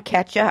 "Hey, I want to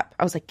catch up."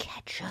 I was like,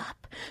 "Catch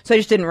up?" So I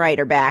just didn't write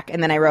her back,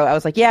 and then I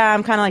was like, "Yeah,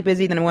 I'm kind of like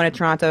busy." Then I went to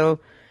Toronto.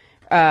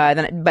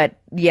 But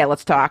yeah,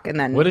 let's talk. And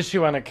then What does she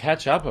want to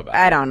catch up about?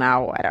 I don't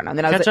know. Then I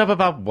was Catch like, up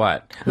about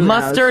what? knows?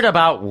 Mustard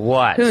about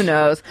what? who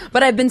knows?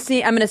 But I've been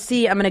seeing. I'm going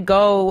to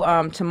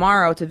go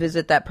tomorrow to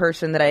visit that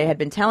person that I had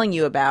been telling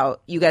you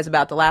guys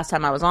about the last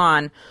time I was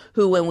on.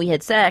 Who, when we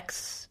had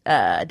sex,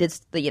 did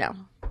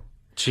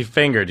She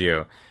fingered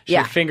you. She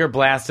Yeah. finger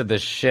blasted the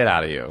shit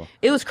out of you.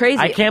 it was crazy.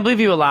 I can't believe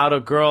you allowed a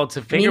girl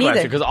to finger blast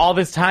neither. you because all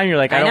this time you're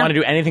like, I don't know. want to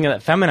do anything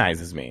that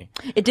feminizes me.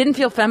 It didn't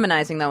feel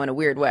feminizing though in a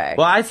weird way.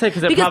 Well, I say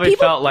because it probably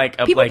felt like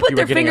people like put you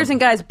their were getting fingers in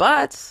guys'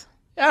 butts.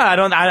 Yeah,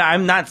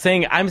 I'm not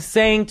saying. I'm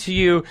saying to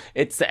you,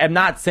 I'm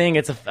not saying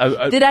it's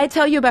a Did I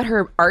tell you about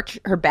her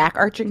back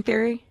arching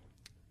theory?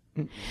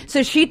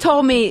 So she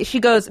told me, she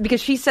goes, because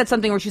she said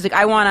something where she's like,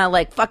 I want to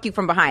like fuck you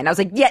from behind. I was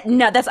like, yeah,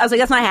 no, I was like,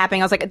 that's not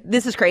happening. I was like,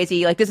 this is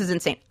crazy. Like, this is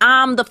insane.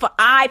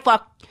 I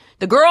fuck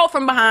the girl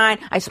from behind.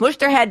 I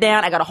smushed her head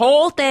down. I got a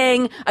whole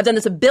thing. I've done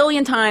this 1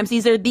 billion times.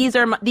 These are,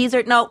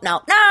 no.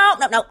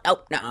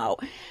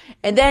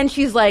 And then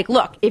she's like,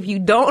 look, if you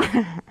don't,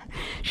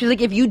 she's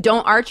like, if you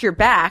don't arch your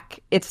back,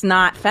 it's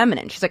not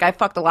feminine. She's like, I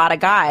fucked a lot of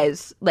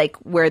guys, like,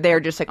 where they're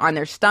just like on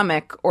their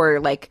stomach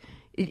or like,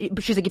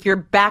 she's like, if your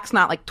back's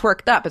not like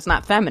twerked up, it's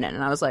not feminine.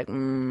 And I was like,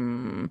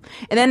 And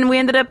then we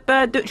ended up,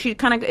 she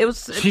kind of,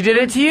 She did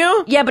it to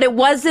you? Yeah, but it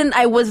wasn't,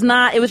 it was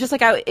just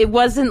like, it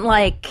wasn't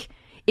like,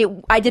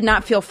 I did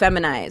not feel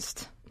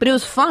feminized. But it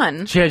was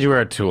fun. She had you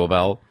wear a tool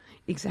belt.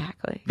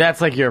 Exactly.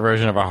 That's like your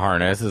version of a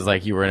harness, is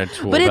like you were in a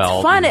tool But belt.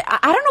 it's fun.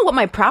 I don't know what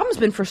my problem's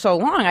been for so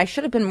long. I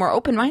should have been more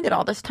open-minded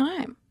all this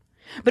time.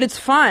 But it's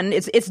fun.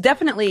 It's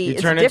definitely, You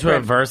it's turned different.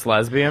 into a verse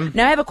lesbian?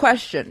 Now I have a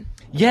question.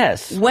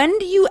 Yes. When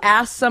do you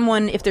ask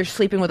someone if they're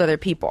sleeping with other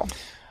people?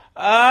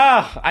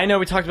 I know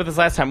we talked about this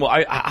last time. Well,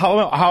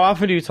 how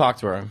often do you talk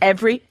to her?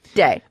 Every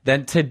day.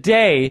 Then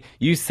today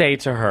you say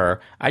to her,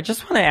 I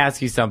just want to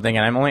ask you something,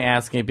 and I'm only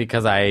asking it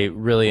because I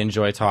really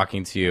enjoy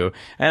talking to you,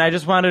 and I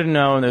just wanted to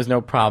know, and there's no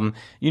problem.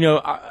 You know,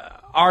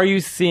 are you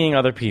seeing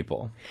other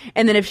people?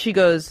 And then if she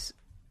goes,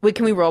 wait,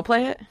 can we role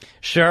play it?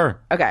 Sure.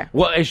 Okay.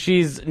 Well,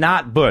 she's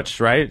not butch,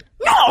 right?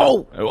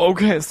 No!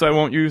 Okay, so I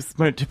won't use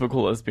my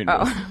typical lesbian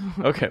voice.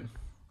 Okay.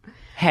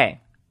 Hey.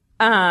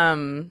 How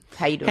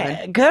you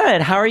doing?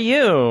 Good. How are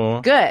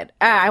you? Good.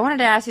 I wanted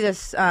to ask you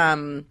this.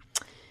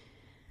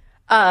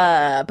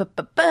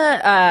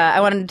 I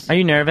wanted. Are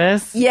you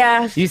nervous?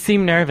 Yeah. You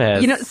seem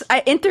nervous. You know,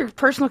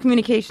 interpersonal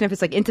communication, if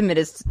it's like intimate,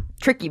 is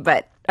tricky.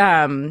 But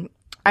I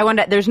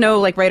wanted. There's no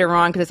like right or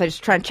wrong because I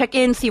just try and check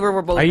in, see where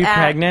we're both. Are you at.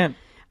 pregnant?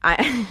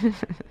 I.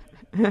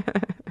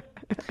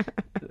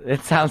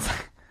 It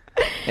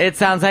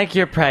sounds like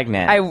you're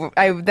pregnant.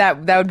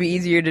 That would be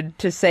easier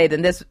to say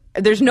than this.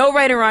 There's no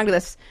right or wrong to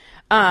this.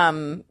 Are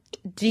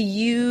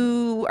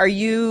you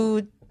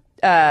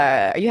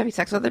having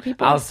sex with other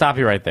people? I'll stop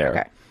you right there.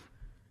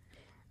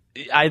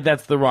 Okay.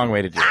 That's the wrong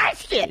way to do it.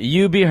 Shit.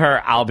 You be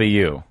her, I'll be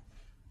you.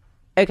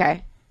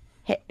 Okay.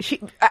 Hey,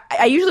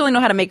 I usually only know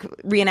how to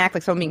reenact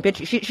like someone being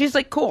bitchy. She's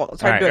like cool.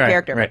 It's hard to do a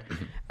character. Right.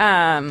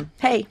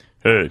 Hey.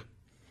 Hey.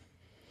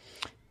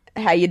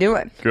 How you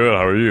doing? Good.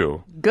 How are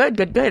you? Good.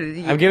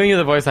 I'm giving you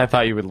the voice I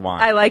thought you would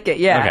want. I like it.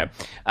 Yeah.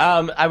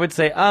 Okay. I would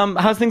say,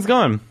 how's things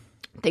going?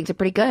 Things are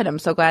pretty good. I'm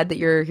so glad that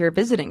you're here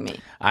visiting me.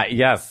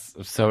 Yes.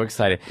 I'm so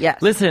excited.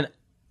 Yes. Listen,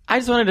 I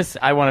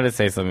wanted to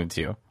say something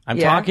to you. I'm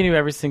talking to you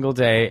every single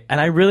day, and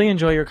I really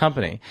enjoy your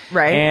company.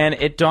 Right. And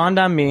it dawned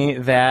on me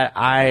that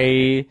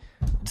I,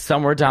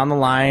 somewhere down the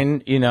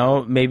line,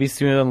 maybe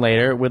sooner than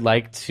later, would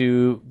like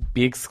to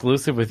be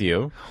exclusive with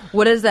you.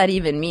 What does that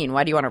even mean?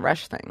 Why do you want to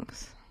rush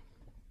things?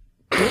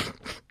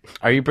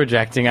 Are you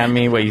projecting on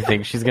me what you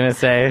think she's going to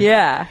say?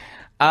 Yeah.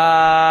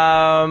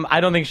 I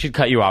don't think she'd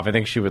cut you off. I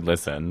think she would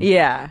listen.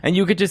 Yeah. And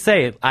you could just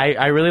say,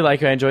 I really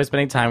like you. I enjoy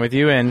spending time with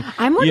you. And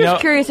I'm more just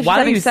curious if she's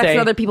having sex with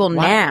other people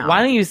now.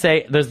 Why don't you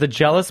say, there's the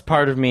jealous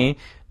part of me.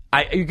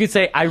 You could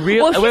say,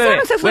 Well, if she's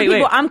having sex with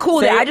people, I'm cool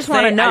with it. I just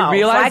want to know. I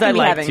realize I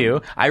liked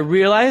you. I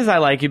realize I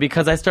like you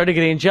because I started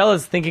getting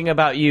jealous thinking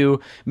about you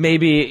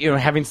maybe,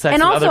 having sex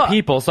with other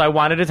people. So I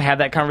wanted to have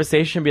that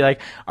conversation and be like,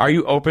 are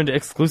you open to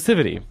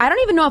exclusivity? I don't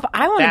even know if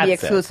I want to be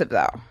exclusive,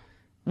 though.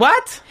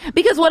 What?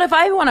 Because what if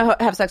I want to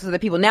have sex with other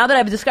people? Now that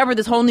I've discovered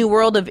this whole new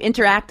world of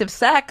interactive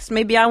sex,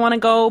 maybe I want to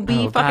go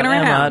be fucking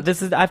around.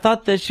 Emma, I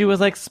thought that she was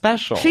like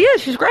special. She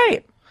is. She's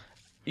great.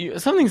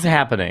 Something's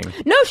happening.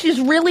 No, she's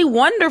really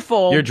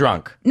wonderful. You're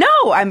drunk. No,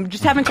 I'm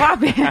just having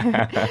coffee.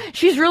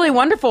 She's really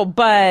wonderful,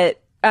 but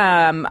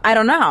I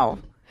don't know.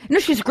 No,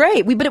 she's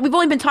great. We've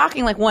only been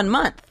talking like 1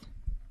 month.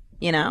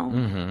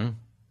 Mm-hmm.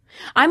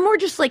 I'm more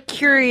just like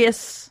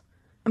curious.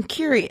 I'm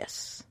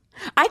curious.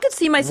 I could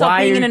see myself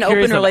being in an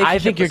open relationship. I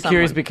think you're with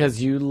curious someone.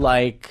 because you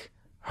like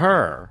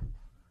her.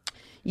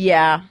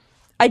 Yeah,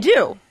 I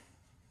do.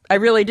 I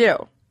really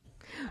do.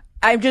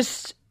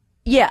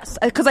 Yes,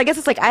 because I guess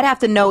it's like I'd have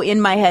to know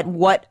in my head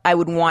what I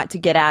would want to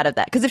get out of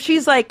that. Because if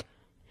she's like,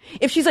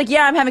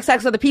 yeah, I'm having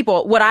sex with other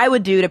people, what I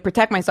would do to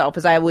protect myself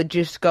is I would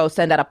just go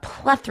send out a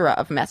plethora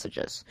of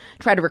messages,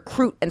 try to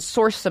recruit and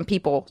source some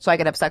people so I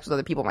could have sex with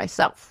other people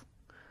myself.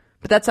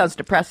 But that sounds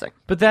depressing.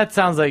 But that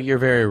sounds like you're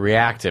very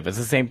reactive. It's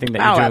the same thing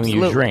that you're doing absolutely.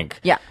 when you drink.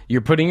 Yeah.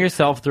 You're putting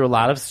yourself through a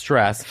lot of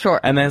stress. Sure.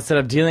 And then instead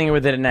of dealing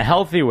with it in a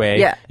healthy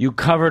way, you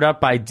cover it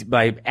up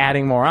by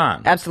adding more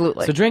on.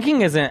 Absolutely. So drinking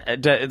isn't,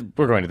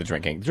 we're going to the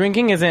drinking.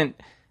 Drinking isn't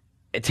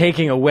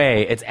taking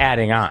away, it's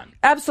adding on.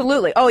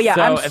 Absolutely. Oh, yeah.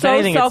 So I'm if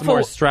anything, it's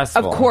more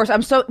stressful. Of course.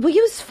 Well, it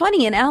was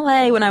funny. In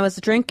LA, when I was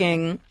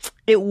drinking,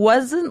 it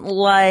wasn't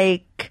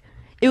like...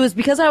 It was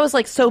because I was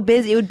like so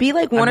busy. It would be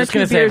like one or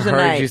two beers a night.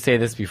 I've heard you say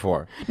this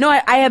before. No,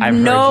 I have I've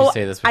no. Heard you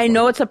say this before.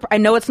 I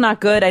know it's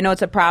not good. I know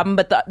it's a problem.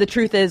 But the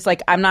truth is,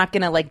 like, I'm not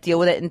gonna like deal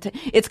with it. And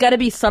it's got to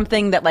be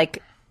something that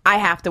like I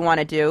have to want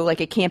to do.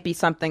 Like, it can't be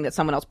something that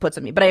someone else puts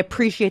on me. But I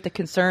appreciate the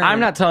concern. I'm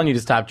not telling you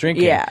to stop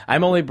drinking. Yeah.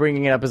 I'm only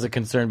bringing it up as a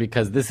concern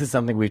because this is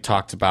something we've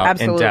talked about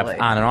Absolutely. in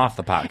depth on and off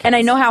the podcast. And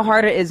I know how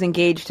hard it is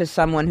engaged to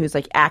someone who's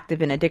like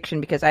active in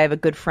addiction because I have a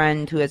good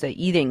friend who has an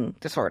eating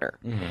disorder.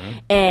 Mm-hmm.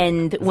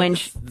 And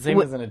same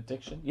as an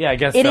addiction? Yeah, I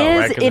guess it so. is.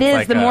 Right? It is.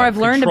 Like the more I've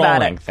learned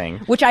about it, thing.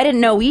 Which I didn't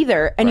know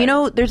either. And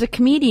right. there's a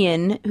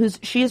comedian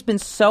she has been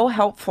so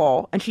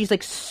helpful, and she's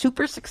like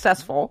super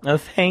successful. Oh,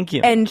 thank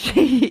you. And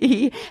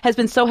she has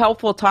been so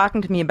helpful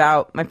talking to me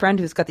about my friend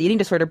who's got the eating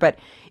disorder. But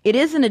it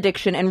is an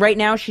addiction, and right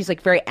now she's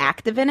like very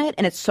active in it,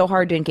 and it's so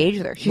hard to engage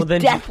with her. She's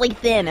deathly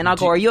thin, and I'll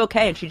go, "Are you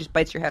okay?" And she just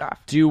bites your head off.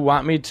 Do you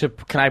want me to?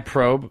 Can I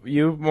probe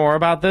you more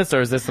about this,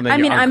 or is this something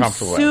you're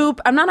uncomfortable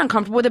with? I'm not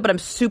uncomfortable with it, but I'm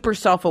super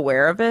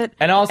self-aware of it,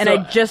 and also, I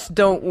just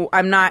don't.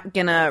 I'm not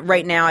gonna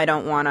right now. I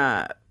don't want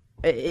to.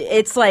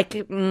 It's like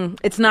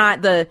it's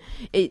not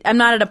I'm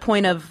not at a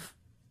point of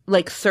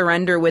like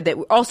surrender with it.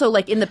 Also,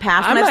 like in the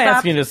past, I'm when not I've stopped,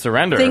 asking you to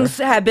surrender. Things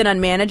have been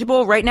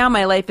unmanageable. Right now,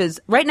 my life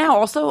is. Right now,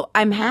 also,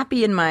 I'm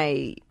happy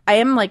I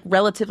am like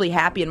relatively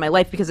happy in my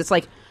life because it's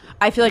like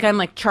I feel like I'm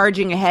like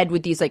charging ahead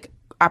with these like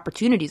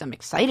opportunities I'm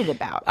excited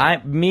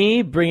about.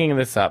 Me bringing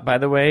this up, by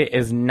the way,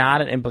 is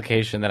not an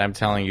implication that I'm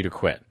telling you to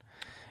quit.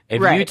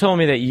 If right. you told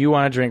me that you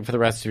want to drink for the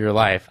rest of your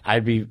life,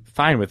 I'd be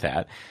fine with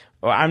that.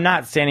 I'm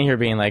not standing here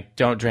being like,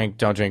 don't drink,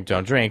 don't drink,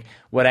 don't drink.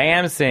 What I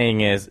am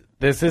saying is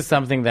this is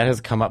something that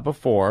has come up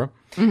before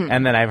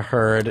and that I've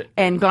heard.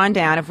 And gone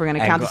down, if we're going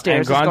to count the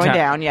stairs, it's going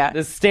down, yeah.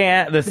 The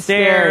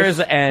stairs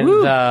and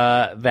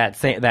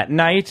that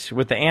night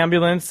with the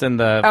ambulance and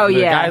the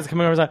guys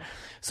coming over.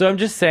 So I'm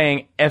just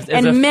saying.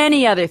 And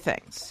many other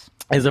things.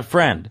 As a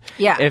friend.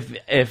 Yeah.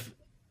 If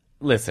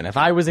listen, if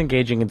I was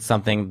engaging in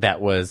something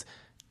that was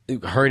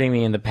hurting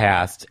me in the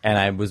past and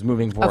I was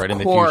moving forward in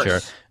the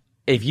future,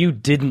 if you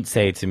didn't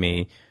say to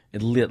me,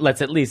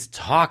 let's at least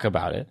talk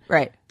about it,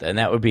 right? Then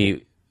that would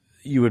be,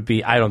 you would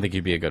be, I don't think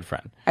you'd be a good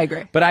friend. I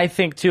agree. But I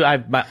think too,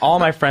 all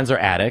my friends are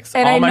addicts.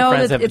 And all I my know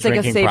friends that have it's like a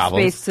drinking safe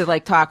problems. space to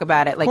like talk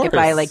about it. Like if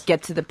I like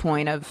get to the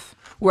point of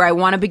where I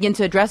want to begin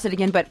to address it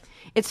again. But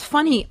it's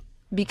funny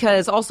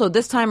because also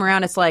this time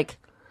around, it's like,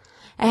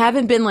 I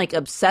haven't been like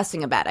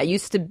obsessing about it. I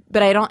used to,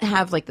 but I don't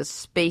have like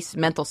the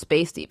mental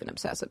space to even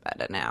obsess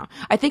about it now.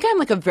 I think I'm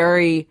like a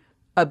very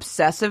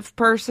obsessive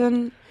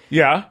person.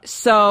 Yeah.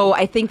 So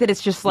I think that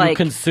it's just like. You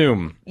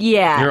consume.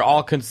 Yeah. You're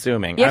all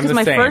consuming. Yeah, because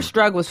my first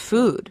drug was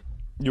food.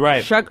 You're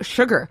right.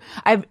 Sugar.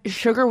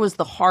 Sugar was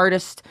the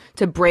hardest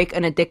to break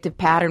an addictive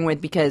pattern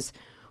with because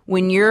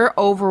when you're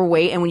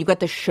overweight and when you've got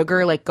the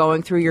sugar like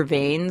going through your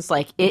veins,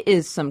 like it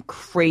is some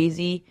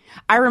crazy.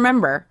 I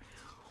remember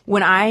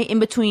when in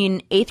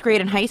between 8th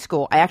grade and high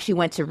school, I actually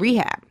went to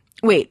rehab.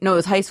 Wait, no, it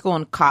was high school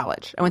and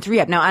college. I went to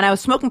rehab. Now, and I was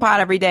smoking pot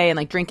every day and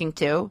like drinking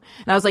too.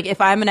 And I was like, if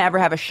I'm going to ever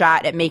have a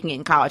shot at making it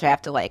in college, I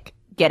have to like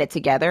get it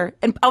together.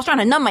 And I was trying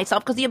to numb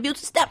myself because the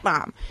abusive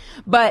stepmom.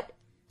 But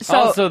so.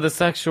 Also the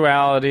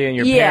sexuality and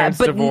your parents'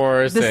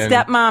 divorce. The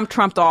stepmom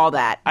trumped all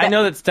that. I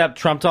know that step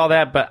trumped all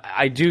that, but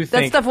I do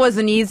think. That stuff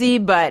wasn't easy,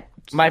 but.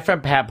 My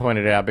friend Pat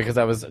pointed it out because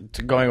I was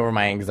going over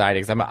my anxiety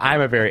because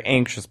I'm a very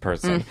anxious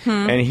person.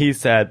 Mm-hmm. And he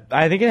said,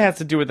 I think it has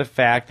to do with the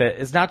fact that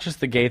it's not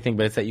just the gay thing,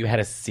 but it's that you had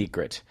a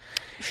secret.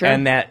 Sure.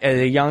 And that at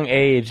a young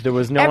age, there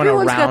was no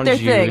Everyone's one around got their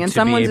you thing, and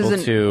to be able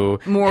isn't to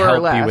more or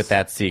help less. you with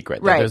that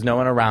secret. Right. That there's no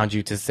one around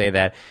you to say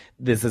that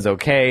this is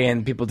okay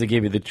and people to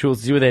give you the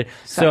tools to do with it.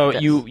 So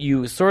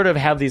you sort of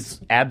have this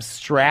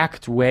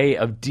abstract way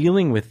of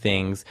dealing with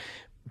things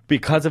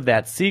because of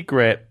that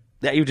secret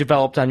that you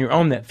developed on your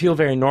own that feel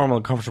very normal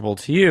and comfortable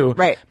to you.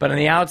 Right. But on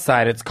the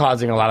outside, it's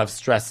causing a lot of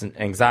stress and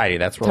anxiety.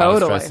 That's where a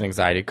lot of stress and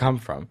anxiety come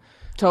from.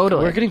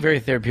 Totally. We're getting very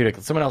therapeutic.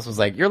 Someone else was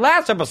like, your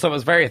last episode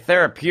was very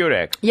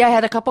therapeutic. Yeah, I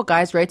had a couple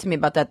guys write to me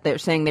about that. They're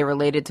saying they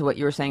related to what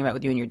you were saying about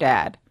with you and your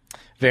dad.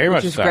 Very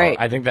much is so. Great.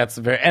 I think that's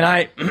very... And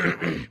I...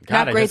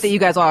 Not great that you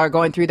guys all are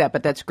going through that,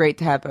 but that's great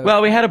to have.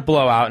 Well, we had a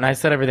blowout, and I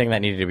said everything that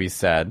needed to be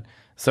said.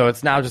 So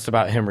it's now just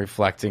about him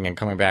reflecting and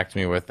coming back to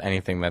me with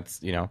anything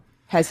that's,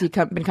 Has he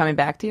been coming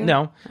back to you?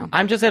 No.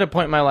 I'm just at a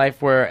point in my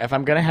life where if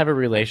I'm going to have a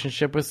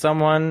relationship with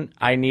someone,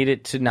 I need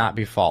it to not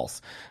be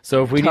false.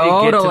 So if we need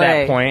to get to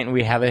that point and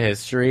we have a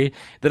history,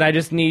 then I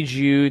just need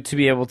you to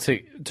be able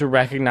to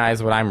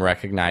recognize what I'm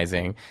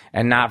recognizing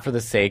and not for the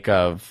sake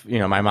of,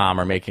 my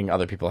mom or making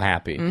other people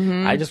happy.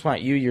 Mm-hmm. I just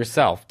want you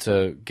yourself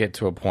to get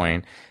to a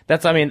point. I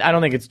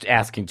don't think it's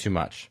asking too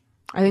much.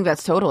 I think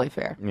that's totally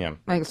fair. Yeah.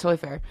 I think it's totally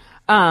fair.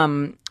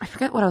 I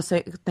forget what I was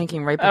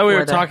thinking right before we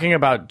were talking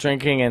about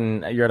drinking,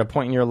 and you're at a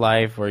point in your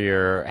life where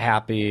you're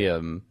happy.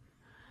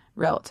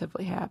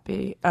 Relatively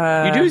happy.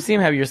 You do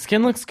seem happy. Your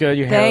skin looks good.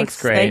 Your hair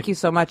looks great. Thank you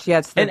so much. Yeah,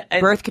 it's the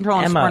birth control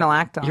and Emma,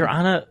 spironolactone. You're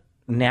on a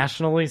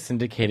nationally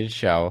syndicated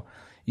show.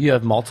 You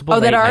have multiple.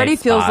 That already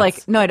feels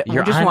spots. like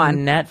you're just on one.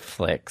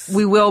 Netflix.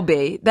 We will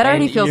be. That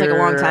already feels like a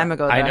long time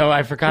ago. Though. I know.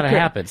 I forgot it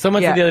happened.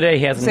 Someone said the other day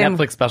he has a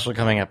Netflix special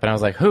coming up, and I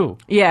was like, who?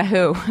 Yeah,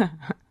 who?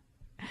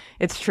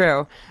 It's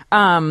true.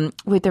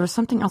 Wait, there was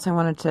something else I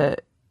wanted to...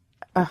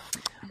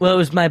 Well, it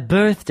was my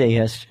birthday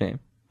yesterday.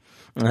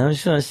 And I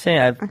was going to say,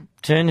 I've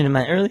turned into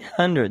my early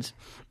hundreds.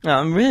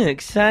 I'm really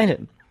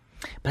excited.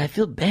 But I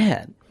feel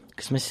bad,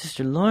 because my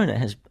sister Lorna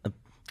has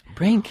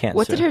brain cancer.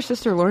 What did her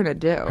sister Lorna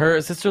do? Her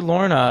sister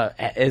Lorna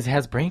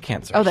has brain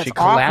cancer. Oh, that's She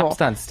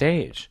collapsed awful. on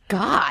stage.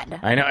 God.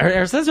 I know.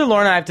 Her sister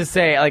Lorna, I have to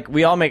say,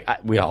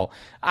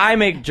 I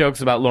make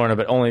jokes about Lorna,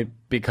 but only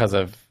because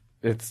of...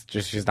 It's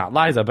just she's not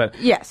Liza, but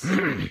yes,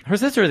 her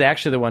sister is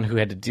actually the one who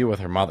had to deal with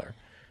her mother.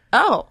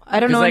 Oh,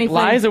 I don't know anything.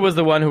 Liza was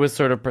the one who was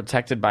sort of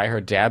protected by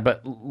her dad,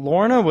 but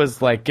Lorna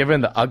was like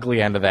given the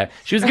ugly end of that.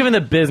 She was given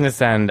the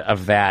business end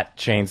of that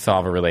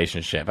chainsaw of a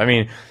relationship. I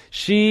mean,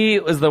 she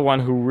was the one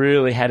who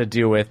really had to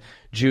deal with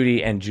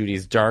Judy and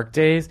Judy's dark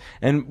days.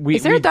 And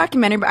is there a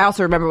documentary? I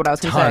also remember what I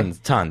was going to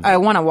say. Tons. I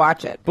want to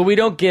watch it, but we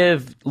don't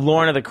give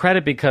Lorna the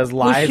credit because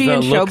Liza was she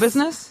in show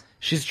business?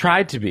 She's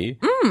tried to be,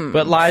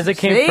 but Liza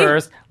came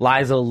first.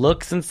 Liza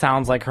looks and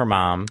sounds like her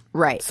mom.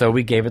 Right. So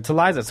we gave it to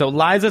Liza. So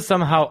Liza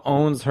somehow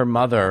owns her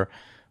mother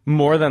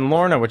more than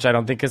Lorna, which I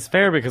don't think is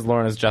fair because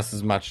Lorna is just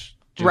as much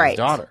Judy's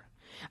daughter.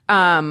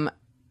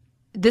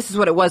 This is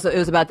what it was. It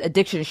was about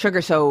addiction to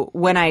sugar. So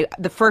when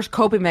the first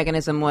coping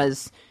mechanism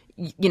was,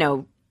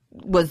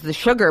 was the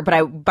sugar.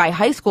 But by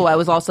high school, I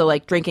was also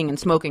like drinking and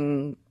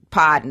smoking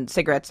pot and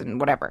cigarettes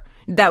and whatever.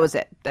 That was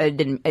it. I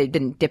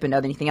didn't dip into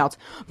anything else.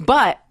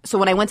 But so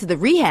when I went to the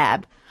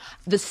rehab,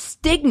 the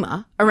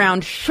stigma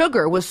around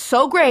sugar was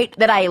so great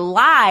that I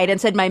lied and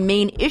said my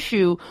main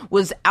issue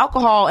was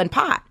alcohol and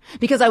pot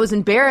because I was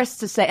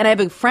embarrassed to say, and I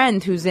have a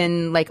friend who's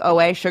in like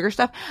OA sugar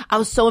stuff. I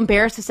was so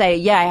embarrassed to say,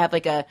 yeah, I have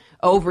like a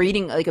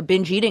overeating, like a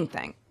binge eating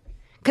thing.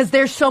 Cause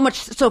there's so much,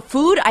 so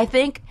food, I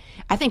think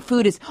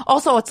food is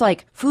also, it's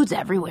like food's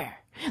everywhere.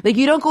 Like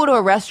you don't go to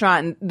a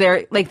restaurant and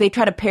they're like, they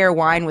try to pair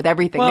wine with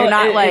everything. Well, They're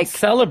not it's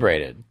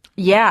celebrated.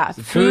 Yeah,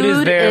 Food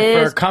is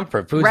there for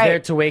comfort. Food's right. there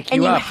to wake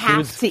and you you up. have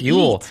Food's to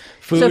fuel. Eat.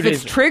 Food so if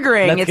it's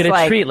triggering, let's it's get a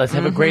like, treat. Let's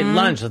have a great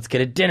lunch. Let's get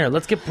a dinner.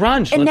 Let's get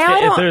brunch. And let's now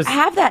get, I don't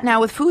have that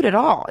now with food at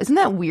all. Isn't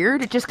that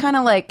weird? It just kind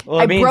of like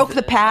Well, it means- broke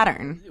the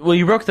pattern. Well,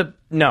 you broke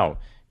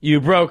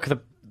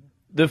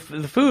the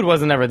food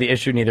wasn't ever the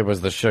issue. Neither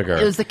was the sugar.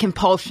 It was the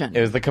compulsion.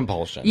 It was the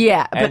compulsion.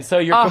 Yeah, and but- so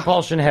your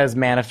compulsion has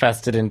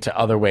manifested into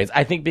other ways.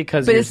 I think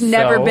because But you're it's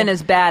never been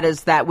as bad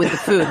as that with the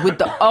food. With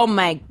the oh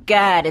my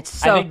god, it's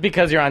so. I think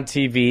because you're on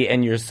TV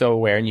and you're so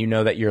aware and you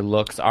know that your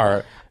looks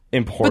are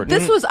important. But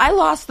this was I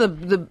lost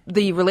the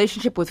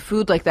relationship with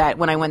food like that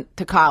when I went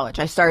to college.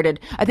 I think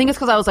it's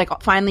because I was like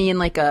finally in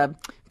like a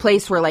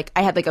place where like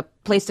I had like a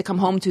place to come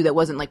home to that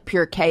wasn't like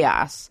pure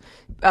chaos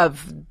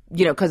of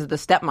because of the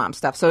stepmom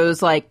stuff. So it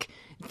was like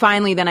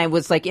finally then I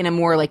was like in a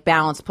more like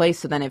balanced place.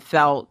 So then it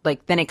felt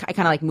like I kind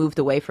of like moved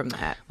away from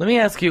that. Let me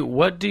ask you,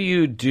 what do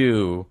you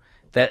do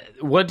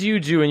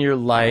in your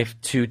life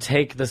to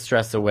take the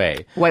stress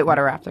away?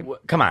 Whitewater rafting.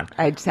 Come on.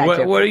 I just had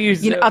to. What are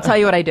you? I'll tell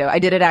you what I do. I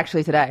did it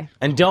actually today.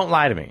 And don't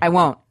lie to me. I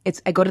won't.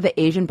 I go to the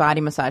Asian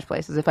body massage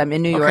places if I'm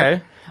in New York.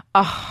 Okay.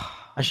 Oh,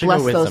 I should bless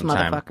go with those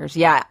sometime. motherfuckers.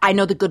 Yeah, I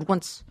know the good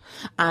ones.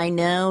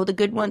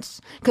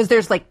 Because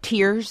there's like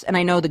tiers, and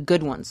I know the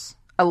good ones.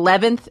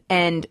 11th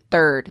and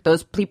 3rd.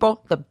 Those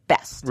people, the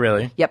best.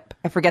 Really? Yep.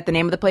 I forget the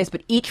name of the place,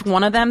 but each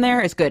one of them there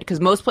is good.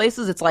 Because most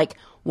places, it's like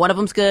one of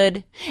them's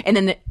good, and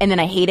then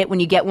I hate it when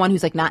you get one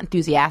who's like not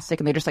enthusiastic,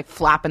 and they're just like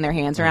flopping their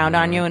hands around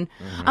on you, and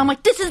I'm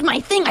like, this is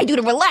my thing I do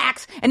to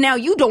relax, and now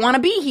you don't want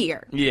to be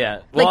here.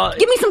 Yeah. Like, Well,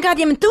 give me some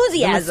goddamn the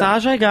enthusiasm.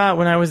 massage I got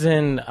when I was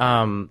in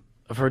in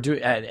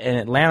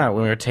Atlanta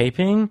when we were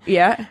taping.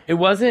 Yeah. It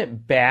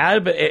wasn't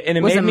bad, but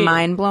it Was made it me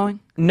mind blowing?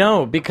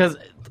 No, because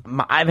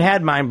I've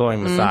had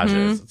mind-blowing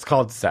massages. It's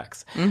called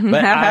sex.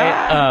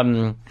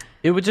 But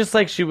it was just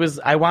like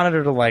I wanted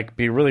her to like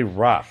be really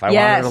rough. I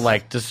wanted her to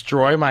like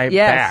destroy my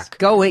back.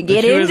 Go get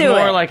But she was into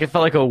more it. like, it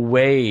felt like a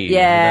wave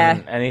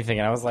than anything.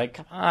 And I was like,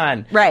 come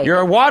on. Right.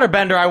 You're a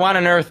waterbender. I want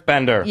an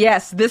earthbender.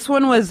 Yes, this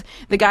one was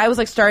the guy was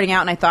like starting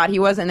out, and I thought he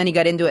was, and then he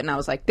got into it, and I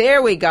was like,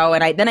 "There we go."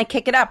 And I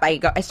kick it up.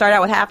 I start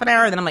out with half an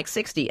hour, and then I'm like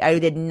 60. I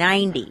did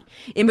 90.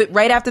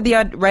 Right after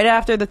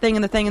the thing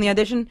and the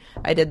audition,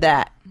 I did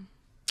that.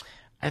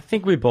 I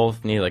think we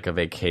both need like a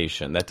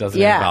vacation that doesn't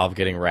Yeah. involve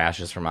getting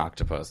rashes from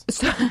octopus.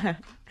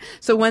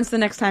 So when's the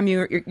next time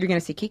you're going to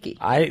see Kiki?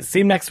 I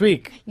see him next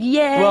week.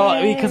 Yay!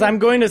 Well, because I'm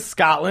going to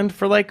Scotland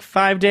for like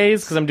 5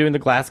 days because I'm doing the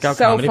Glasgow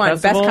so Comedy fun.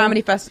 Festival. Best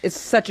comedy fest. It's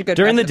such a good.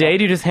 During the festival. day,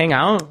 do you just hang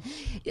out?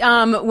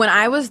 When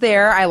I was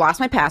there, I lost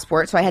my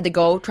passport, so I had to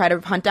go try to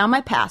hunt down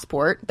my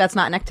passport. That's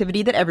not an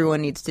activity that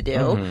everyone needs to do.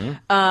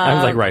 I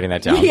was like writing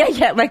that down.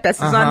 Yeah, like this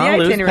is on the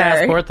Lose itinerary.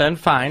 passport, then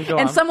fine. Go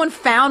And on. someone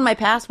found my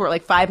passport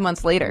like 5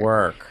 months later.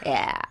 Work.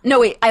 Yeah. No,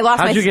 wait. I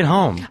lost. How'd you get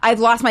home? I've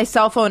lost my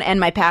cell phone and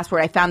my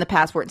passport. I found the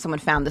passport, and someone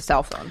found the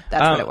cell phone.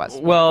 That's what it was.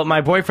 Well,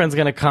 my boyfriend's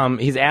going to come.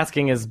 He's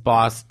asking his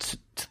boss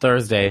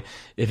Thursday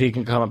if he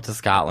can come up to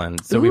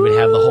Scotland so we would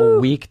have the whole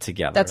week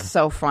together. That's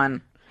so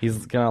fun.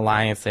 He's going to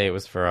lie and say it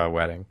was for a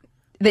wedding.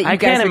 That you I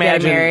guys can't are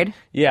imagine. getting married.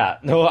 Yeah.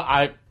 No,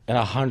 I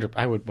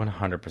would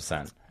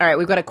 100%. All right,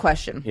 we've got a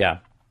question. Yeah.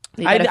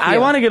 You got a I few.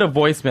 want to get a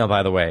voicemail,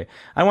 by the way.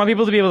 I want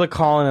people to be able to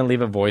call in and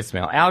leave a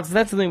voicemail. Alex, is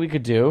that something we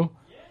could do?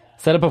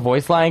 Set up a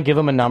voice line, give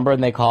them a number,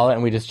 and they call it,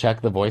 and we just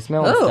check the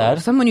voicemail Oh,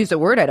 instead? someone used a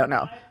word I don't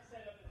know.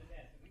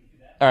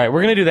 All right,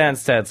 we're going to do that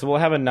instead. So we'll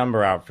have a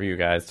number out for you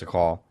guys to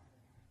call.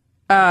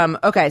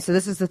 Okay, so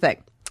this is the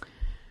thing.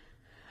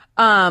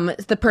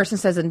 The person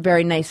says a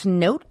very nice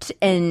note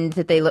and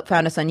that they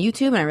found us on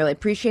YouTube, and I really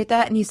appreciate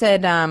that. And he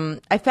said,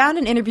 I found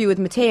an interview with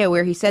Mateo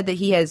where he said that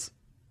he has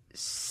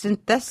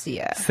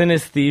synesthesia.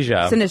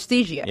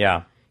 Synesthesia.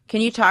 Yeah. Can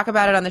you talk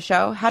about it on the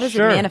show? How does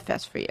Sure. it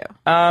manifest for you?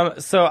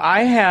 So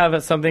I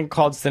have something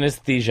called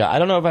synesthesia. I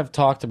don't know if I've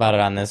talked about it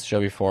on this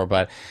show before,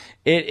 but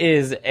it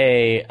is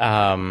a...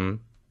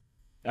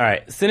 all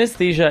right,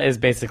 synesthesia is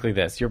basically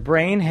this. Your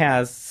brain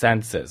has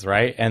senses,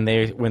 right? And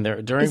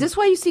during... Is this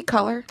why you see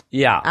color?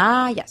 Yeah.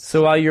 Ah, yes.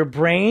 So while your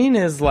brain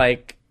is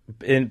like...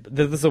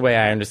 this is the way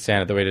I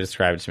understand it, the way to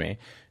describe it to me.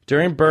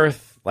 During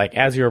birth, like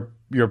as your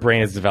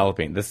brain is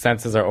developing, the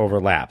senses are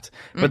overlapped.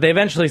 But they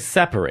eventually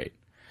separate.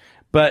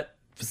 But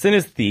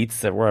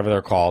synesthetes, or whatever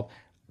they're called,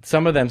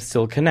 some of them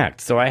still connect.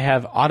 So I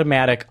have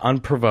automatic,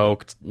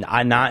 unprovoked,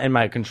 not in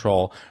my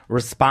control,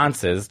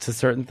 responses to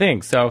certain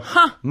things. So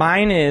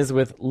mine is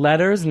with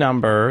letters,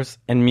 numbers,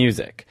 and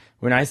music.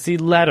 When I see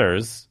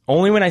letters,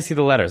 only when I see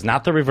the letters,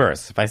 not the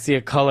reverse. If I see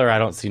a color, I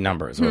don't see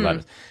numbers or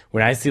letters.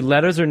 When I see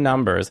letters or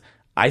numbers,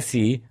 I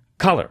see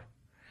color.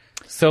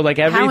 So like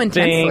everything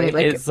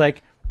intensely? is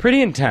like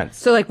pretty intense.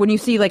 So like when you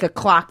see like a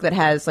clock that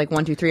has like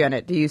 1, 2, 3 on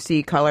it, do you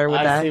see color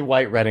with that? I see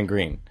white, red, and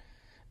green.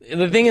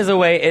 The thing is,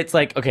 it's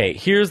like, okay,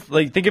 here's,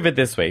 like, think of it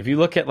this way. If you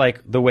look at, like,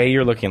 the way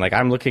you're looking, like,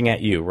 I'm looking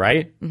at you,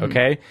 right? Mm-hmm.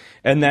 Okay?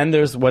 And then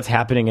there's what's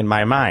happening in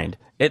my mind.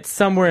 It's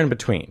somewhere in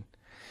between.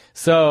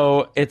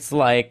 So it's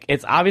like,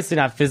 it's obviously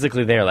not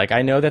physically there. Like,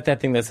 I know that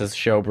thing that says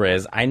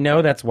Showbiz, I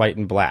know that's white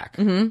and black.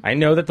 Mm-hmm. I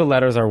know that the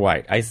letters are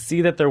white. I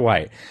see that they're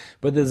white.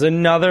 But there's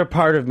another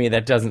part of me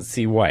that doesn't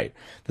see white.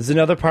 There's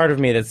another part of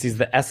me that sees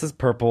the S is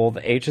purple,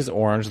 the H is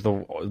orange,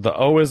 the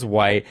O is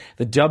white,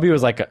 the W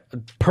is like a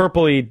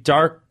purpley,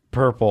 dark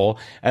purple,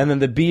 and then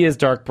the B is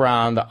dark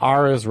brown, the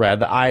R is red,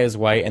 the I is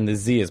white, and the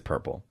Z is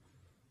purple.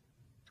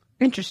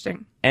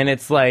 Interesting. And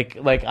it's like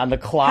on the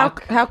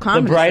clock, How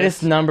common the is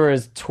brightest this? number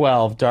is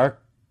 12.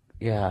 Dark,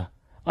 yeah.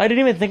 I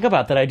didn't even think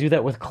about that. I do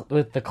that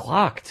with the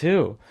clock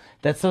too.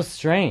 That's so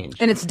strange.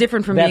 And it's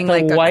different from that being the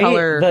like white, a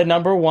color. The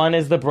number 1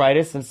 is the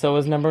brightest, and so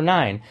is number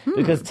 9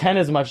 because 10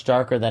 is much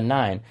darker than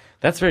 9.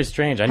 That's very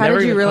strange. I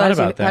never even thought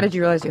about that. How did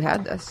you realize you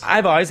had this?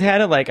 I've always had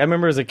it. Like, I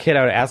remember as a kid,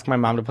 I would ask my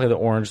mom to play the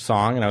Orange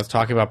song, and I was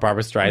talking about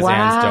Barbra Streisand's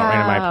 "Don't Rain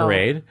on My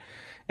Parade."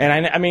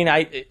 And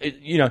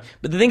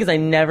but the thing is, I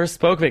never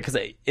spoke of it because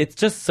it's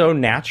just so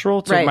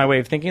natural to my way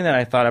of thinking that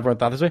I thought everyone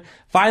thought this way.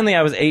 Finally,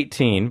 I was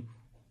 18.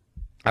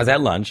 I was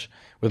at lunch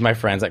with my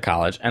friends at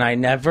college, and I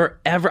never,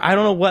 ever, I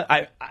don't know what,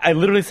 I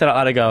literally said out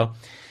loud, I go,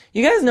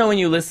 you guys know when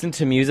you listen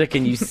to music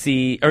and you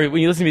see, or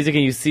when you listen to music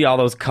and you see all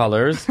those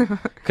colors?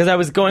 Because I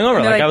was going over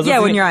it. I was yeah,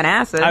 listening, when you're on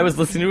acid. I was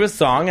listening to a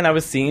song and I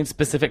was seeing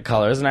specific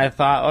colors, and I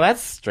thought, oh,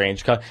 that's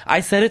strange color.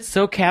 I said it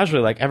so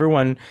casually, like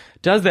everyone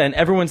does that, and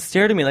everyone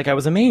stared at me like I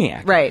was a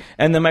maniac. Right.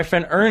 And then my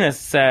friend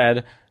Ernest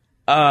said,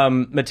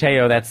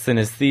 Mateo, that's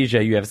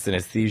synesthesia. You have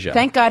synesthesia.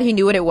 Thank God he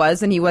knew what it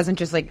was, and he wasn't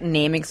just like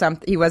naming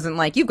something. He wasn't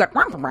like, you've got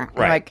Right.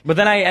 like. But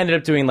then I ended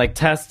up doing like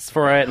tests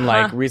for it and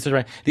like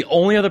research. The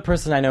only other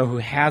person I know who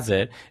has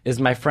it is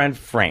my friend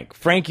Frank.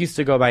 Frank used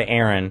to go by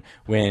Aaron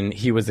when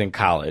he was in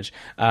college.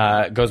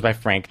 Goes by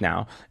Frank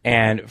now.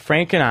 And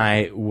Frank and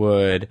I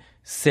would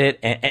sit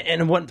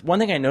and one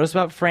thing I noticed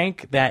about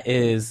Frank that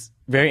is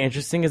very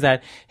interesting is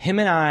that him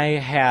and I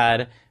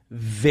had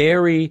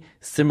very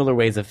similar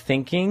ways of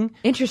thinking.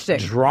 Interesting.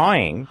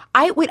 Drawing.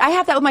 I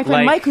have that with my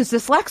friend Like- Mike, who's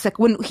dyslexic.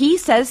 When he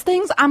says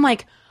things, I'm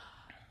like,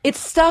 it's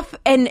stuff,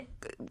 and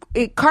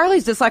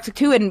Carly's dyslexic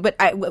too,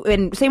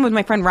 and same with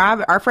my friend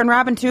Rob, our friend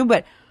Robin too,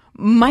 but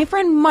my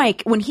friend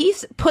Mike, when he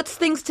puts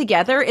things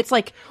together, it's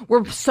like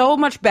we're so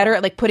much better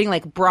at like putting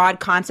like broad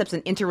concepts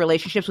and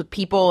interrelationships with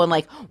people and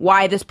like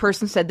why this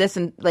person said this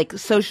and like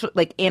social,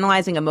 like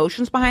analyzing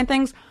emotions behind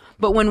things.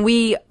 But when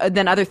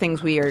then other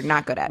things we are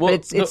not good at. Well,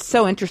 but it's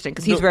so interesting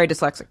because he's very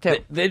dyslexic too.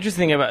 The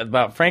interesting thing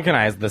about Frank and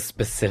I is the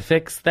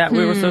specifics that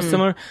we were so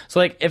similar. So,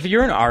 like, if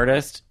you're an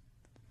artist,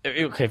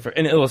 okay, for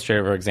an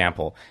illustrator, for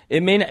example,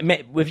 it may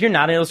if you're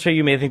not an illustrator,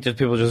 you may think just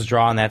people just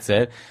draw and that's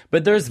it.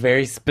 But there's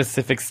very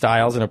specific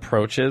styles and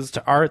approaches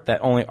to art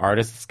that only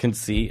artists can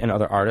see and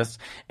other artists.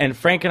 And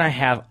Frank and I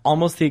have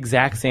almost the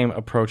exact same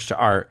approach to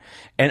art,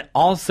 and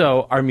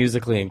also are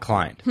musically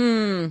inclined.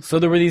 So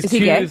there were these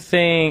two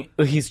things.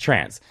 He's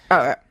trans.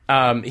 Oh.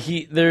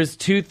 There's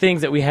two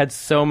things that we had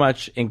so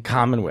much in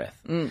common with.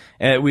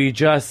 And we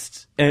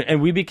just,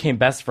 and we became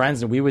best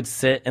friends, and we would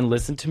sit and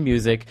listen to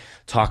music,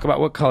 talk about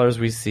what colors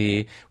we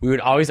see. We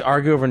would always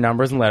argue over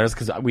numbers and letters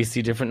because we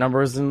see different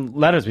numbers and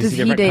letters. We Does see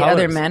he different date colors.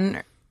 other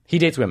men? He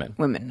dates women.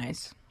 Women,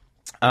 nice.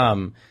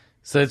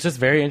 So it's just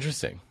very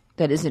interesting.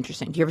 That is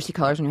interesting. Do you ever see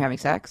colors when you're having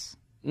sex?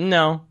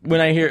 No,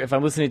 if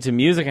I'm listening to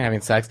music and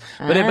having sex,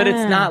 but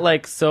it's not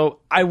like, so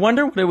I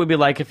wonder what it would be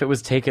like if it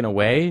was taken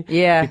away.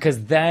 Yeah.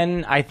 Because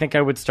then I think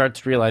I would start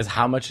to realize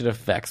how much it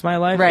affects my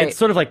life. Right. It's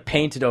sort of like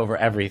painted over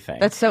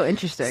everything. That's so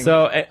interesting.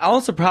 So it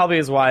also probably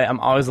is why I'm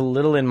always a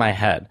little in my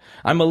head.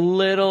 I'm a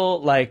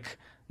little like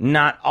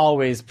not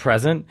always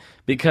present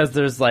because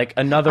there's like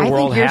another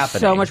world I think you're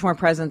happening. so much more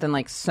present than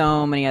like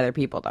so many other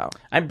people though.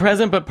 I'm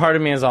present, but part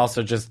of me is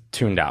also just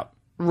tuned out.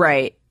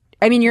 Right.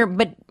 I mean,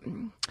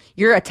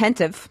 you're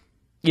attentive.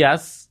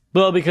 Yes.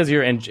 Well, because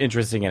you're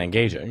interesting and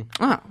engaging.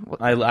 Oh,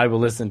 well, I will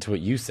listen to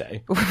what you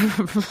say.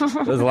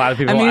 There's a lot of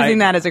people. I'm using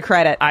that as a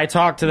credit. I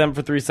talk to them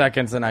for 3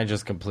 seconds and I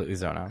just completely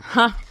zone out.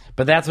 Huh.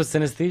 But that's what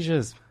synesthesia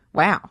is.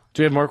 Wow.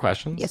 Do we have more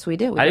questions? Yes, we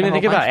do. I didn't even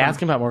think about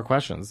asking about more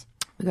questions.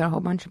 We got a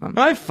whole bunch of them. Am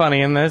I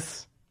funny in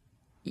this?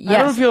 Yes,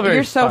 I don't feel very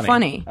you're so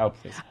funny. Oh,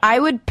 please. I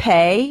would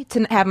pay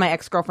to have my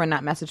ex-girlfriend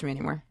not message me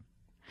anymore.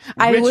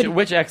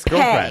 Which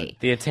ex-girlfriend? Pay.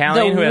 The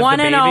Italian the who has one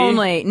the baby? and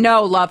only.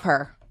 No, love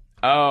her.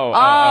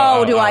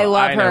 Oh, do I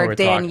love I know her, who we're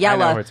I know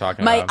Daniela. who we're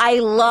talking about. I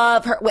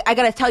love her. Wait, I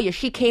gotta tell you,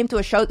 she came to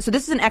a show. So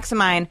this is an ex of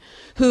mine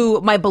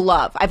who, my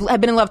beloved. I've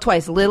been in love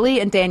twice,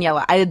 Lily and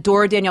Daniela. I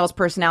adore Daniela's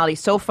personality.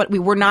 So fun. We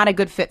were not a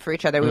good fit for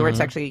each other. We weren't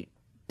sexually.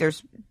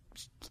 There's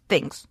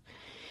things,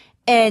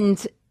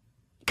 and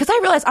because I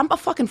realized I'm a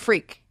fucking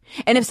freak.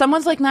 And if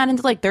someone's like not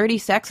into like dirty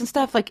sex and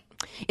stuff, like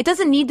it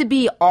doesn't need to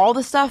be all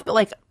the stuff, but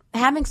like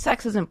having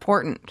sex is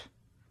important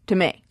to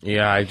me.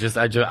 Yeah,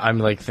 I'm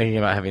like thinking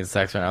about having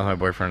sex right now with my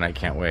boyfriend and I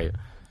can't wait.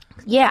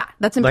 Yeah,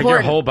 that's important. Like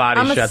your whole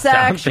body shuts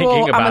down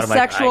thinking about it. I'm a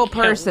sexual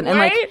person. And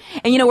wait.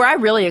 and you know where I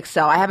really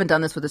excel, I haven't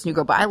done this with this new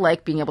girl, but I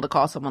like being able to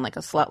call someone like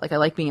a slut. Like I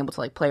like being able to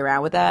like play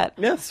around with that.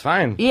 Yeah, it's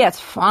fine. Yeah, it's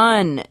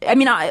fun. I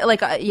mean, I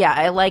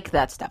like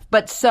that stuff.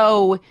 But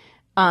the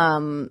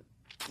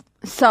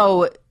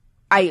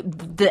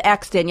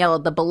ex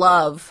Daniela, the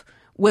beloved,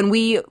 when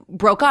we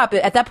broke up,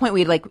 at that point,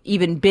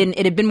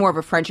 it had been more of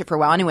a friendship for a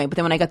while anyway. But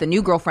then when I got the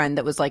new girlfriend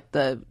that was like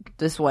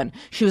this one,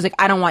 she was like,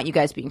 I don't want you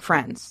guys being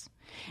friends.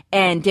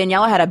 And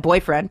Daniela had a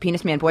boyfriend,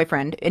 penis man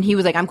boyfriend, and he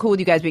was like, I'm cool with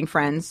you guys being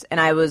friends.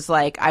 And I was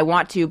like, I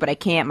want to, but I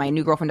can't. My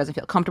new girlfriend doesn't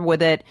feel comfortable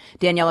with it.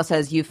 Daniela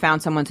says, you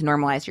found someone to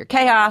normalize your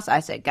chaos.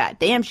 I said, God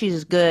damn,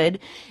 she's good.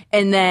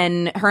 And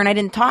then her and I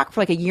didn't talk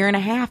for like a year and a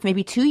half,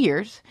 maybe 2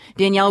 years.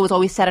 Daniela was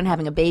always set on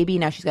having a baby.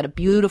 Now she's got a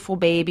beautiful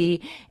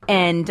baby.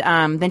 And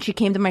then she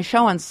came to my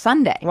show on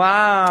Sunday.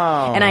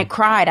 Wow. And I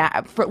cried.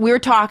 We were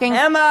talking.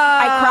 Emma!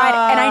 I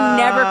cried, and I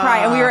never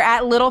cry. And we were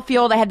at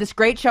Littlefield. I had this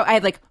great show. I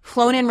had like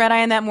flown in red eye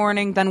in that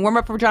morning, done warm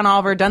up for John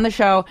Oliver, done the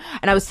show,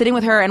 and I was sitting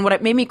with her. And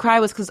what made me cry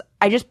was because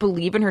I just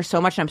believe in her so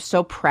much, and I'm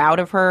so proud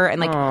of her. And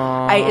like,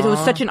 it was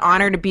such an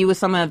honor to be with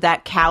someone of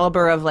that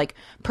caliber of like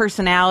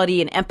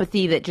personality and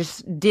empathy that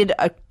just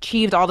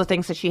achieved all the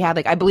things that she had.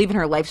 Like, I believe in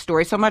her life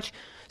story so much.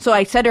 So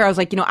I said to her, I was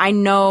like, I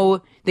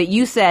know that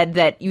you said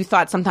that you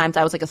thought sometimes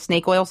I was like a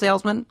snake oil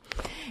salesman.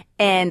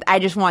 And I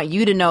just want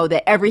you to know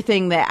that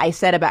everything that I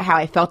said about how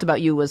I felt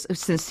about you was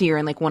sincere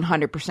and like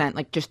 100%,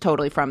 like just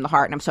totally from the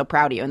heart. And I'm so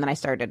proud of you. And then I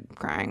started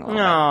crying a little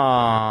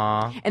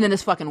bit. And then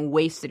this fucking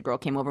wasted girl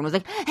came over and was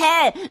like,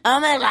 hey, oh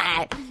my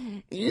God.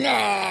 You're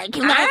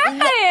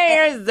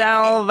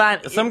so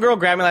fun. Some girl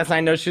grabbed me last night.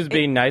 I know she was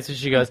being nice. And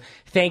she goes,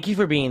 thank you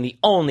for being the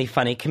only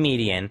funny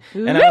comedian.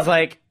 And I was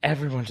like,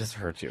 everyone just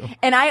hurt you.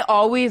 And I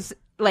always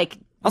like...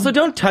 Also,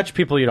 don't touch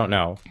people you don't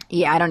know.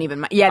 Yeah, I don't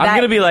even... Yeah, I'm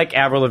going to be like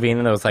Avril Lavigne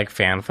in those like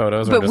fan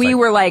photos. But we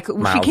were like...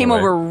 She came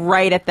away. over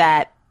right at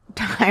that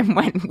time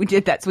when we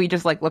did that. So we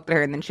just like looked at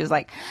her and then she was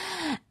like...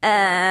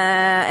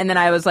 and then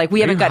I was like,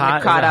 we haven't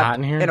gotten caught up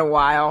in a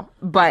while.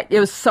 But it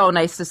was so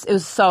nice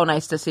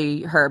to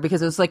see her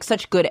because it was like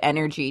such good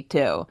energy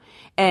too.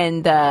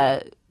 And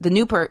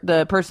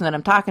the person that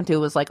I'm talking to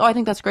was like, oh, I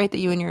think that's great that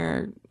you and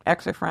your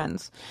ex are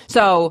friends.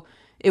 So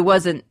it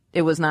was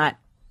not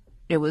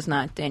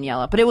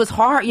Daniela, but it was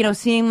hard,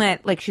 seeing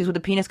that like she's with a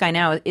penis guy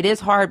now. It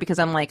is hard because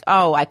I'm like,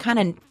 oh, I kind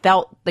of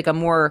felt like a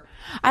more,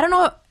 I don't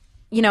know,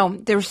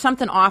 there was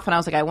something off, and I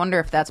was like, I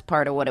wonder if that's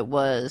part of what it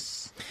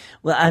was.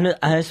 Well,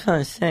 I just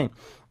want to say,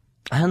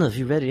 I don't know if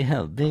you're ready to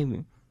have a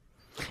baby.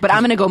 But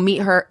I'm gonna go meet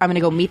her. I'm gonna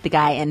go meet the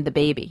guy and the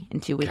baby in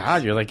 2 weeks.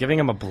 God, you're like giving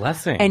him a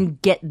blessing.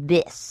 And get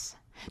this.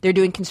 They're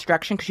doing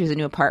construction because she has a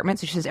new apartment.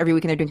 So she says every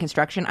weekend they're doing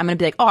construction. I'm gonna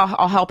be like, oh,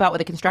 I'll help out with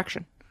the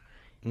construction.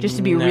 Just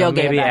to be real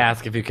gay maybe about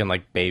ask if you can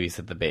like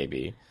babysit the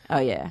baby. Oh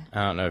yeah.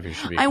 I don't know if you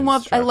should be. I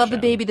love the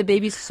baby. The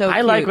baby's so cute.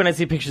 I like when I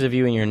see pictures of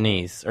you and your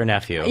niece or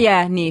nephew.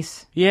 Yeah,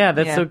 niece. Yeah,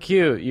 that's so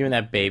cute. You and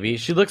that baby.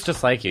 She looks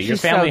just like you. Your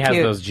family has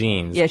those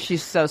genes. Yeah,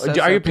 she's so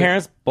Are your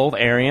parents both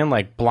Aryan,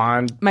 like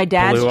blonde? My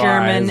dad's blue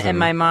German eyes and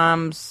my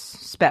mom's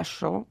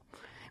special.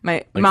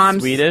 My like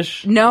mom's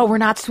Swedish. No, we're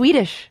not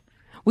Swedish.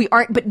 We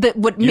aren't,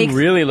 but You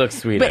really look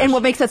Swedish. And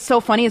what makes that so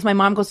funny is my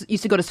mom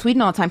used to go to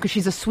Sweden all the time because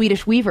she's a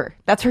Swedish weaver.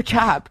 That's her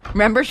job.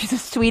 Remember? She's a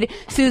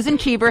Susan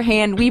Cheever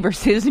hand weaver.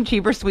 Susan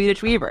Cheever,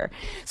 Swedish weaver.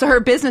 So her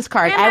business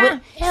card,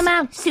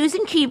 Emma,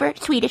 Susan Cheever,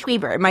 Swedish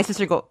weaver. And my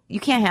sister go, you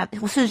can't have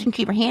Susan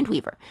Cheever hand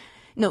weaver.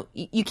 No,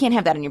 you can't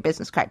have that on your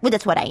business card. Well,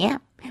 that's what I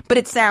am. But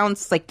it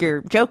sounds like you're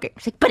joking.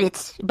 She's like, but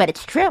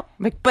it's true. I'm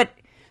like, but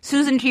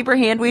Susan Cheever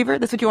hand weaver,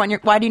 that's what you want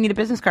why do you need a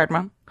business card,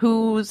 Mom?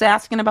 Who's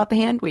asking about the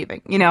hand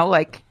weaving?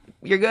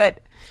 You're good.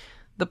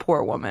 The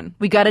poor woman.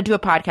 We got to do a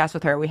podcast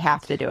with her. We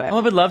have to do it. Oh,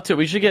 I would love to.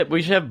 We should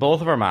have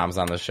both of our moms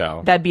on the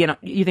show. That'd be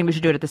you think we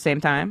should do it at the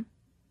same time?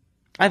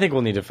 I think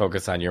we'll need to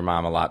focus on your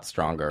mom a lot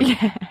stronger.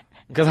 Yeah.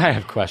 Because I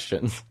have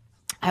questions.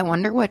 I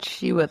wonder what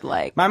she would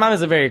like. My mom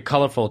has a very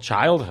colorful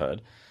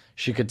childhood.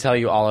 She could tell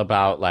you all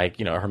about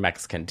her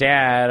Mexican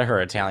dad, her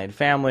Italian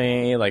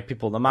family, like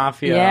people in the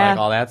mafia, like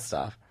all that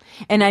stuff.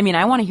 And I mean,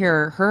 I want to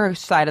hear her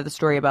side of the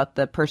story about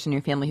the person in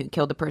your family who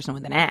killed the person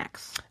with an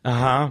axe.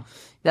 Uh-huh.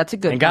 That's a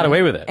good one. And got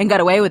away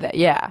with it.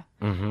 Yeah.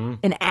 Mm-hmm.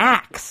 An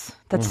axe.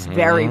 That's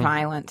very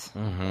violent.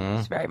 Mm-hmm.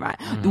 It's very violent.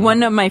 Mm-hmm.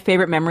 One of my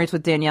favorite memories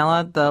with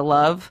Daniela, the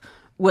love,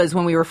 was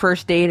when we were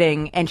first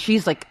dating, and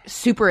she's like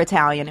super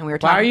Italian, and we were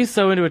talking. Why are you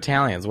so into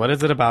Italians? What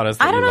is it about us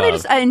that I don't know. love? They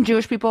just and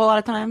Jewish people a lot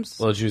of times.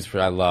 Well, Jews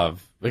I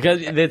love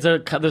because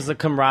there's a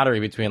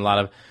camaraderie between a lot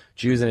of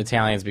Jews and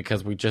Italians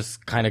because we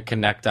just kind of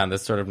connect on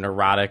this sort of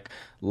neurotic,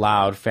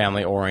 loud,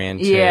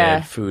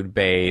 family-oriented,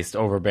 food-based,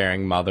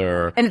 overbearing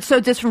mother. And it's so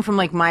different from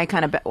like my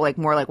kind of like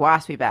more like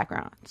waspy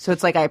background. So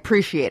it's like I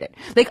appreciate it.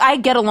 Like I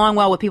get along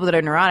well with people that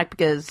are neurotic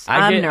because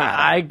I'm neurotic.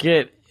 I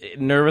get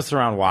nervous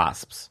around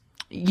wasps.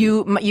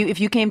 If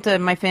you came to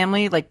my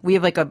family, like we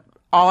have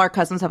all our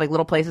cousins have like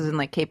little places in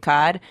like Cape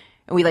Cod.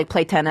 And we like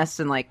play tennis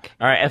and like.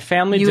 All right, at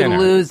family you dinner.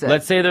 You lose it.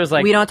 Let's say there's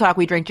like. We don't talk.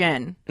 We drink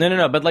gin.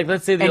 No. But like,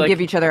 let's say that and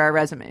give each other our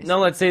resumes. No,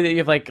 let's say that you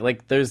have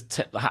like there's.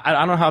 I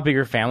don't know how big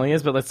your family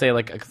is, but let's say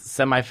like a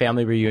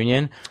semi-family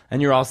reunion,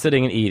 and you're all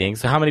sitting and eating.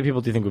 So how many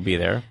people do you think would be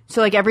there?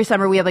 So like every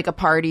summer we have like a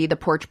party, the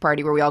porch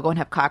party, where we all go and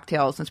have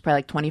cocktails. And it's probably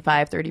like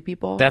 25, 30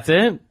 people. That's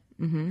it.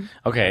 Mm-hmm.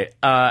 Okay.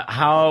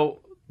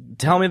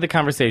 Tell me the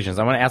conversations.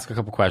 I want to ask a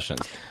couple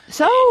questions.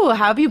 So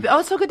how have you? Oh,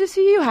 it's so good to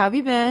see you. How have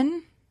you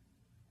been?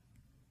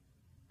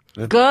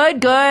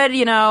 Good.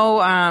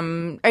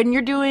 And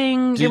you're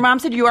doing. Your mom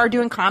said you are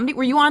doing comedy.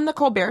 Were you on the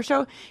Colbert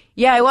Show?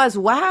 Yeah, I was.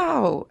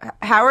 Wow.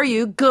 How are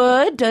you?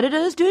 Good.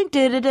 Da-da-da's doing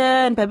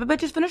da-da-da. And Bubba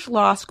just finished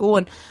law school,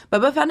 and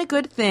Bubba found a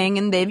good thing,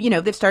 and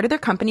they've started their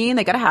company, and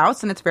they got a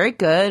house, and it's very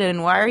good,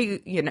 and why are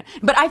you.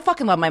 But I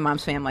fucking love my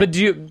mom's family. But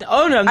do you...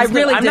 Oh, no, I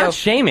really I'm do. not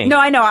shaming. No,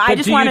 I know. I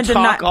just wanted to do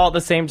you not... talk all at the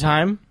same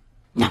time?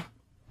 No.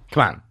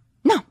 Come on.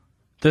 No.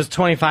 There's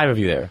 25 of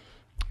you there.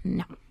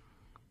 No.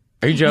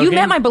 Are you joking? You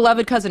met my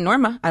beloved cousin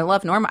Norma. I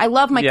love Norma. I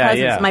love my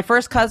cousins. Yeah. My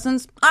first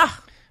cousins.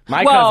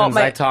 My cousins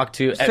I talk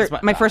to...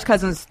 My first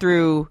cousins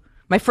through...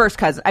 My first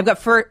cousin. I've got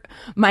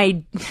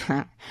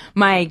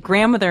my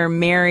grandmother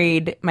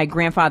married my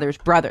grandfather's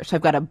brother, so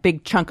I've got a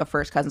big chunk of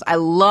first cousins. I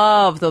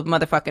love the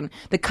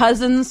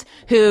cousins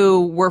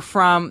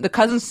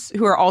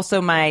who are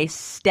also my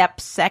step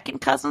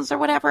second cousins or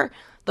whatever.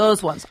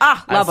 Those ones.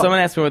 Love them. Someone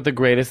asked me what the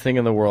greatest thing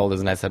in the world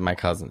is, and I said my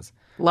cousins.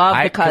 Love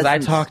the cousins. Because I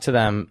talk to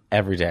them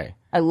every day.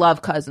 I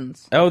love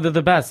cousins. Oh, they're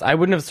the best. I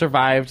wouldn't have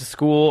survived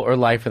school or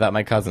life without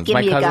my cousins. Give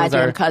my me a cousins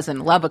goddamn cousin.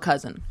 Love a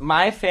cousin.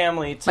 My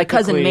family typically... My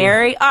cousin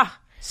Mary.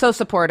 So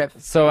supportive.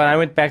 So when I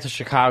went back to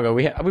Chicago,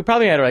 we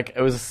probably had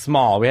it was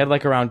small. We had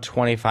around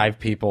 25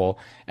 people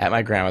at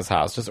my grandma's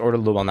house. Just ordered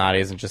Lou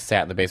Malnati's and just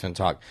sat in the basement and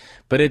talked.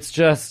 But it's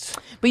just...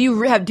 But you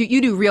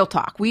do real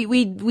talk. We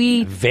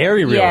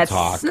very real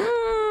talk.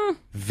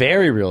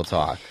 Very real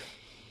talk.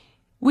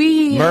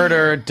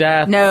 Murder,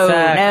 death, sex.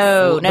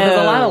 No. But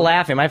there's a lot of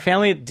laughing. My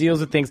family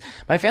deals with things.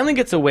 My family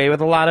gets away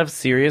with a lot of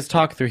serious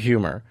talk through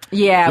humor.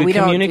 Yeah, we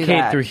don't communicate do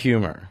that. through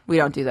humor. We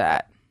don't do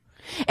that.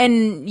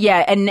 And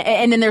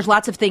and then there's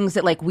lots of things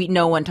that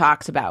no one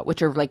talks about,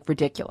 which are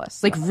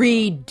ridiculous.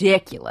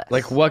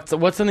 Ridiculous.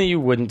 What's something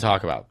you wouldn't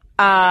talk about?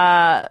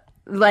 I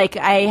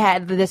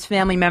had this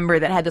family member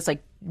that had this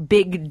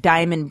big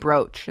diamond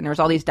brooch, and there was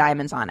all these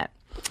diamonds on it.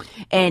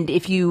 And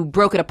if you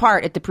broke it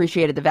apart, it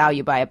depreciated the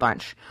value by a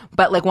bunch.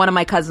 But one of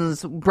my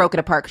cousins broke it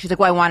apart. She's like,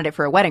 well, I wanted it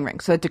for a wedding ring.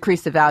 So it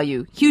decreased the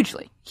value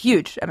hugely,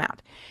 huge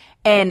amount.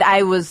 And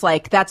I was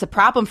like, that's a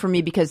problem for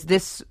me because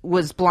this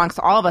belongs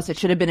to all of us. It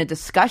should have been a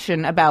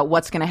discussion about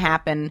what's going to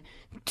happen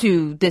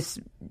to this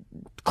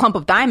clump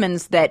of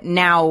diamonds that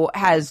now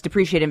has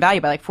depreciated in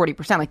value by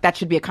 40%. That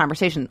should be a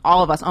conversation.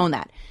 All of us own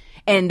that.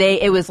 And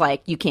it was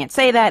you can't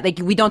say that.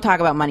 We don't talk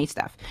about money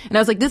stuff. And I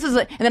was like, this is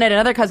and then I had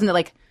another cousin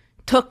that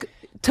took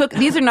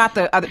these are not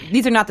the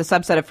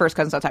subset of first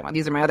cousins I'm talking about.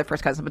 These are my other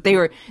first cousins, but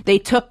they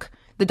took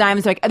the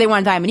diamonds, they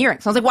want diamond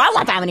earrings. So I was like, well, I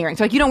want diamond earrings.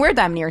 You don't wear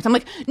diamond earrings. I'm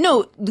like,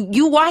 no,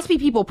 you WASPy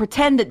people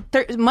pretend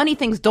that money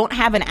things don't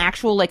have an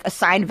actual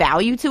assigned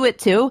value to it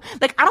too.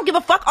 I don't give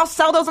a fuck. I'll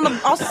sell them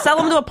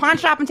to a pawn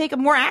shop and take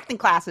more acting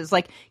classes.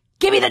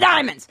 Give me the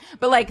diamonds.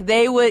 But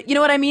they would, you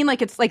know what I mean?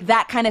 It's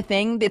that kind of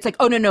thing. It's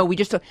oh no, we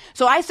just,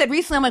 so I said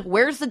recently, I'm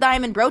where's the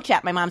diamond brooch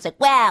at? My mom's like,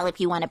 well, if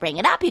you want to bring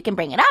it up, you can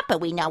bring it up,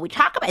 but we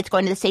talk about it's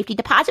going to the safety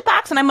deposit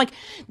box. And I'm like,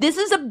 this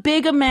is a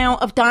big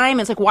amount of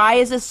diamonds. Why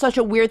is this such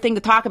a weird thing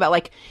to talk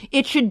about?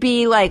 It should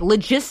be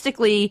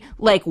logistically,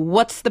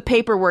 what's the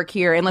paperwork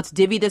here? And let's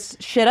divvy this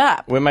shit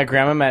up. When my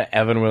grandma met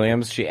Evan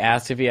Williams, she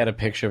asked if he had a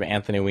picture of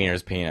Anthony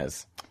Weiner's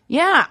penis.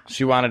 Yeah.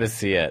 She wanted to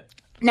see it.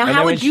 Now,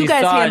 how would you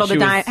guys handle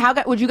How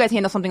would you guys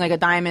handle something like a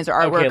diamonds or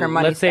artwork or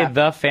money? Let's say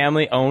the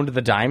family owned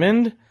the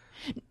diamond.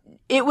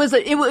 It was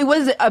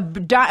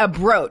a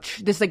brooch,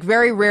 this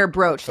very rare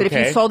brooch that if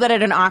you sold it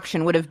at an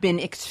auction would have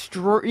been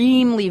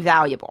extremely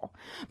valuable.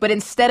 But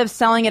instead of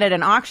selling it at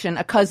an auction,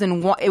 a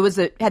cousin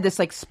had this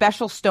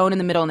special stone in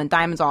the middle and then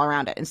diamonds all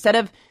around it. Instead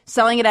of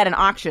selling it at an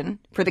auction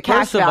for the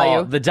cash value,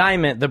 first of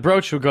all, the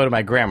brooch would go to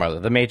my grandmother,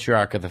 the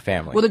matriarch of the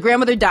family. Well, the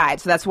grandmother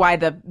died, so that's why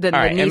the all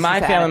right, niece in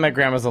my family, it. my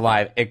grandma's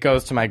alive. It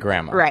goes to my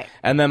grandma, right?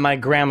 And then my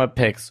grandma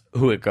picks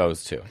who it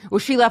goes to. Well,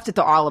 she left it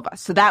to all of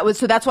us, so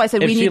that's why I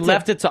said if she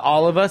left it to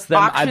all of us, then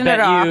I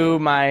bet you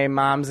my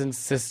mom's and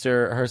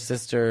her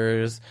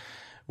sisters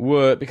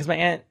would, because my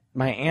aunt.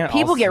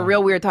 People get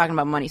real weird talking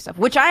about money stuff,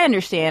 which I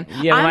understand.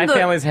 Yeah, my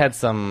family's had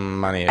some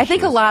money issues. I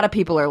think a lot of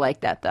people are like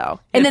that, though.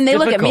 And then they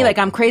look at me like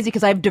I'm crazy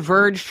because I've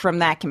diverged from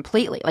that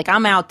completely.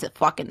 I'm out to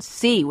fucking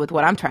sea with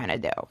what I'm trying to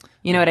do.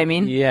 You know what I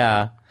mean?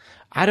 Yeah.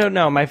 I don't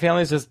know. My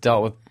family's just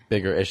dealt with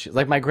bigger issues.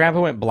 My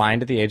grandpa went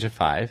blind at the age of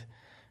 5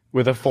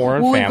 with a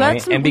foreign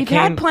family. We've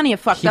had plenty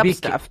of fucked up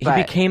stuff. He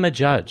became a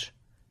judge.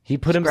 He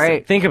put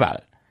himself... Think about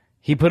it.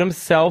 He put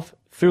himself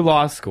through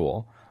law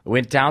school,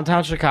 went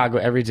downtown Chicago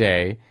every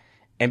day,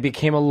 and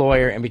became a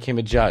lawyer and became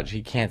a judge.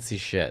 He can't see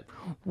shit.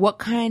 What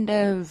kind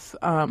of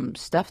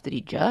stuff did he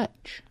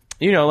judge?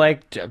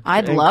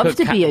 I'd love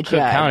to be a Cook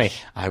judge. County.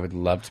 I would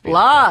love to be.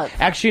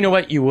 Actually, you know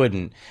what? You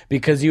wouldn't,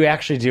 because you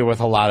actually deal with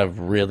a lot of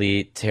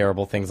really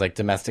terrible things like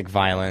domestic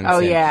violence.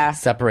 And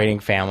separating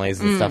families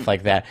and stuff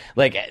like that.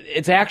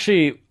 It's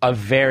actually a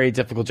very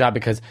difficult job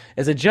because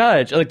as a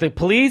judge, the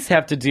police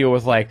have to deal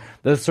with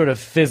the sort of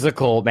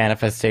physical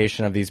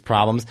manifestation of these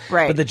problems.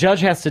 Right. But the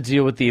judge has to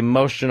deal with the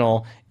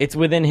emotional. It's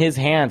within his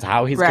hands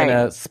how he's going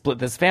to split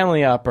this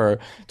family up or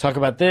talk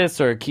about this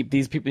or keep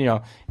these people.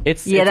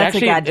 That's a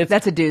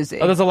doozy.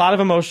 There's a lot of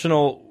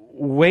emotional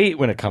weight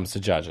when it comes to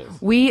judges.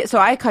 So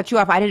I cut you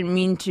off. I didn't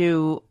mean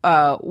to.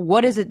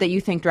 What is it that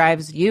you think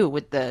drives you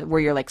where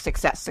you're like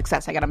success?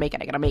 I gotta make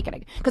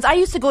it. Because I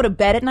used to go to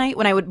bed at night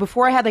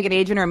before I had like an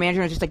agent or a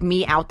manager. It was just like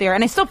me out there,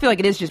 and I still feel like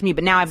it is just me.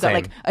 But now I've got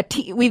like a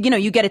team.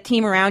 You get a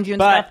team around you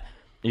and stuff.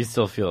 You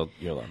still feel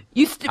you're alone.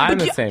 I'm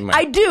the same way.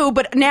 I do,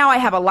 but now I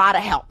have a lot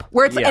of help.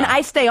 And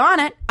I stay on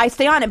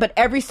it. But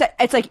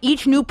it's like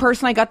each new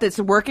person I got that's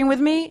working with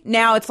me.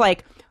 Now it's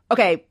like,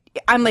 okay,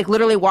 I'm like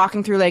literally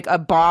walking through like a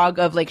bog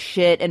of like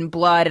shit and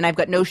blood, and I've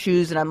got no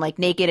shoes, and I'm like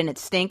naked, and it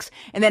stinks.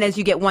 And then as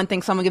you get one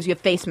thing, someone gives you a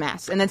face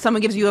mask, and then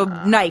someone gives you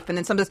a knife, and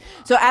then some.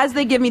 So as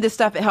they give me this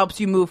stuff, it helps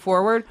you move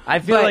forward. I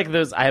feel like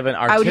I have an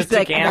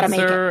artistic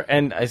answer,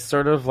 and I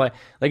sort of like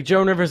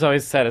Joan Rivers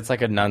always said, it's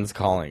like a nun's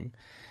calling.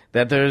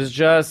 That there's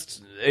no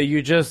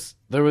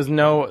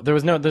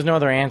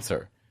other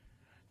answer.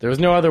 There was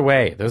no other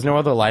way. There was no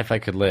other life I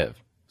could live.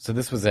 So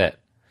this was it.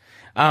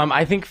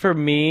 I think for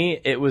me,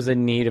 it was a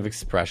need of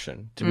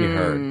expression, to be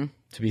heard,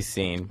 to be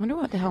seen. I wonder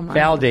what the hell mine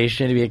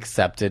validation, to be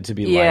accepted, to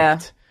be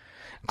liked.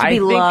 To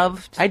be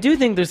loved. I do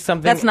think there's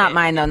something... That's not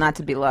mine, though, not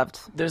to be loved.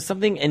 There's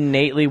something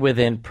innately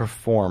within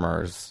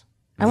performers.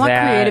 I want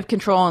creative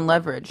control and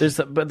leverage.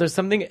 There's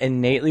something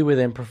innately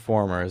within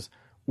performers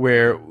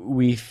where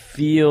we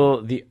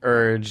feel the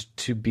urge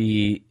to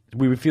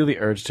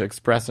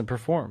express and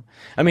perform.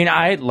 I mean,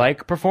 I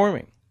like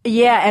performing.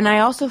 Yeah, and I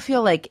also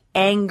feel like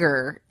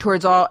anger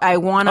towards all.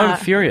 I'm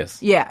furious.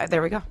 Yeah,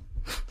 there we go.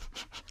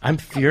 I'm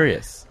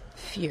furious.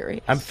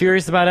 Furious. I'm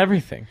furious about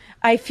everything.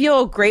 I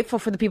feel grateful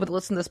for the people that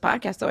listen to this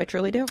podcast, though. I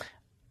truly do.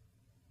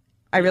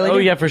 I really do. Oh,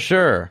 yeah, for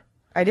sure.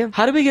 I do.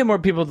 How do we get more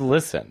people to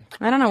listen?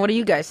 I don't know. What do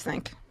you guys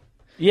think?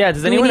 Yeah,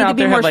 does anyone out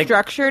there have more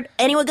structured?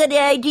 Anyone got the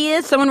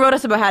ideas? Someone wrote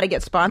us about how to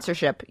get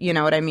sponsorship. You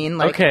know what I mean?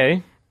 Like,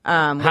 okay.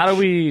 How do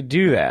we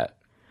do that?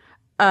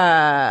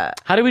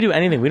 How do we do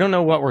anything? We don't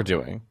know what we're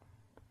doing.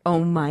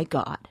 Oh my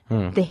God.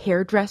 The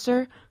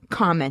hairdresser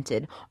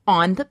commented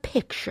on the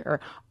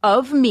picture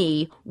of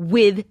me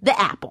with the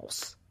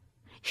apples.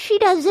 She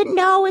doesn't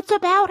know it's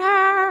about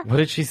her. What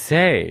did she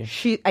say?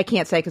 I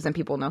can't say because then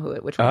people know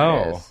which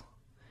one it is.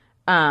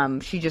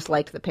 She just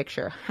liked the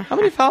picture. How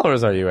many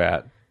followers are you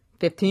at?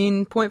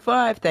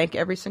 15.5. Thank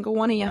every single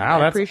one of you. Wow, I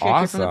that's appreciate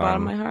awesome. you from the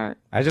bottom of my heart.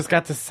 I just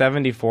got to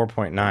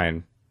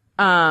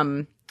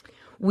 74.9.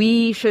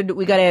 We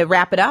got to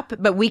wrap it up,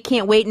 but we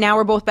can't wait. Now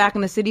we're both back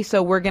in the city,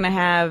 so we're going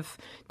to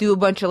do a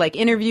bunch of like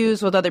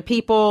interviews with other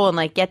people and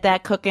like get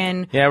that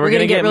cooking. Yeah, we're going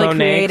to get really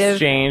Monet creative.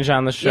 Exchange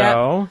on the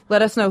show. Yep.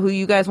 Let us know who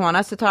you guys want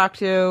us to talk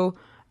to.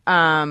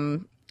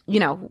 Thank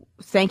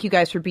you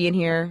guys for being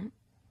here.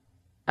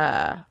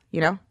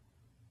 Anything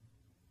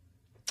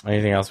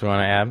else we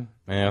want to add?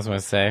 Anything else you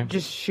want to say?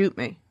 Just shoot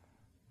me.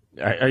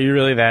 Are you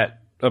really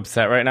that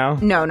upset right now?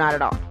 No, not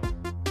at all.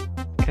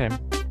 Okay.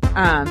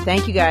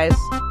 Thank you guys.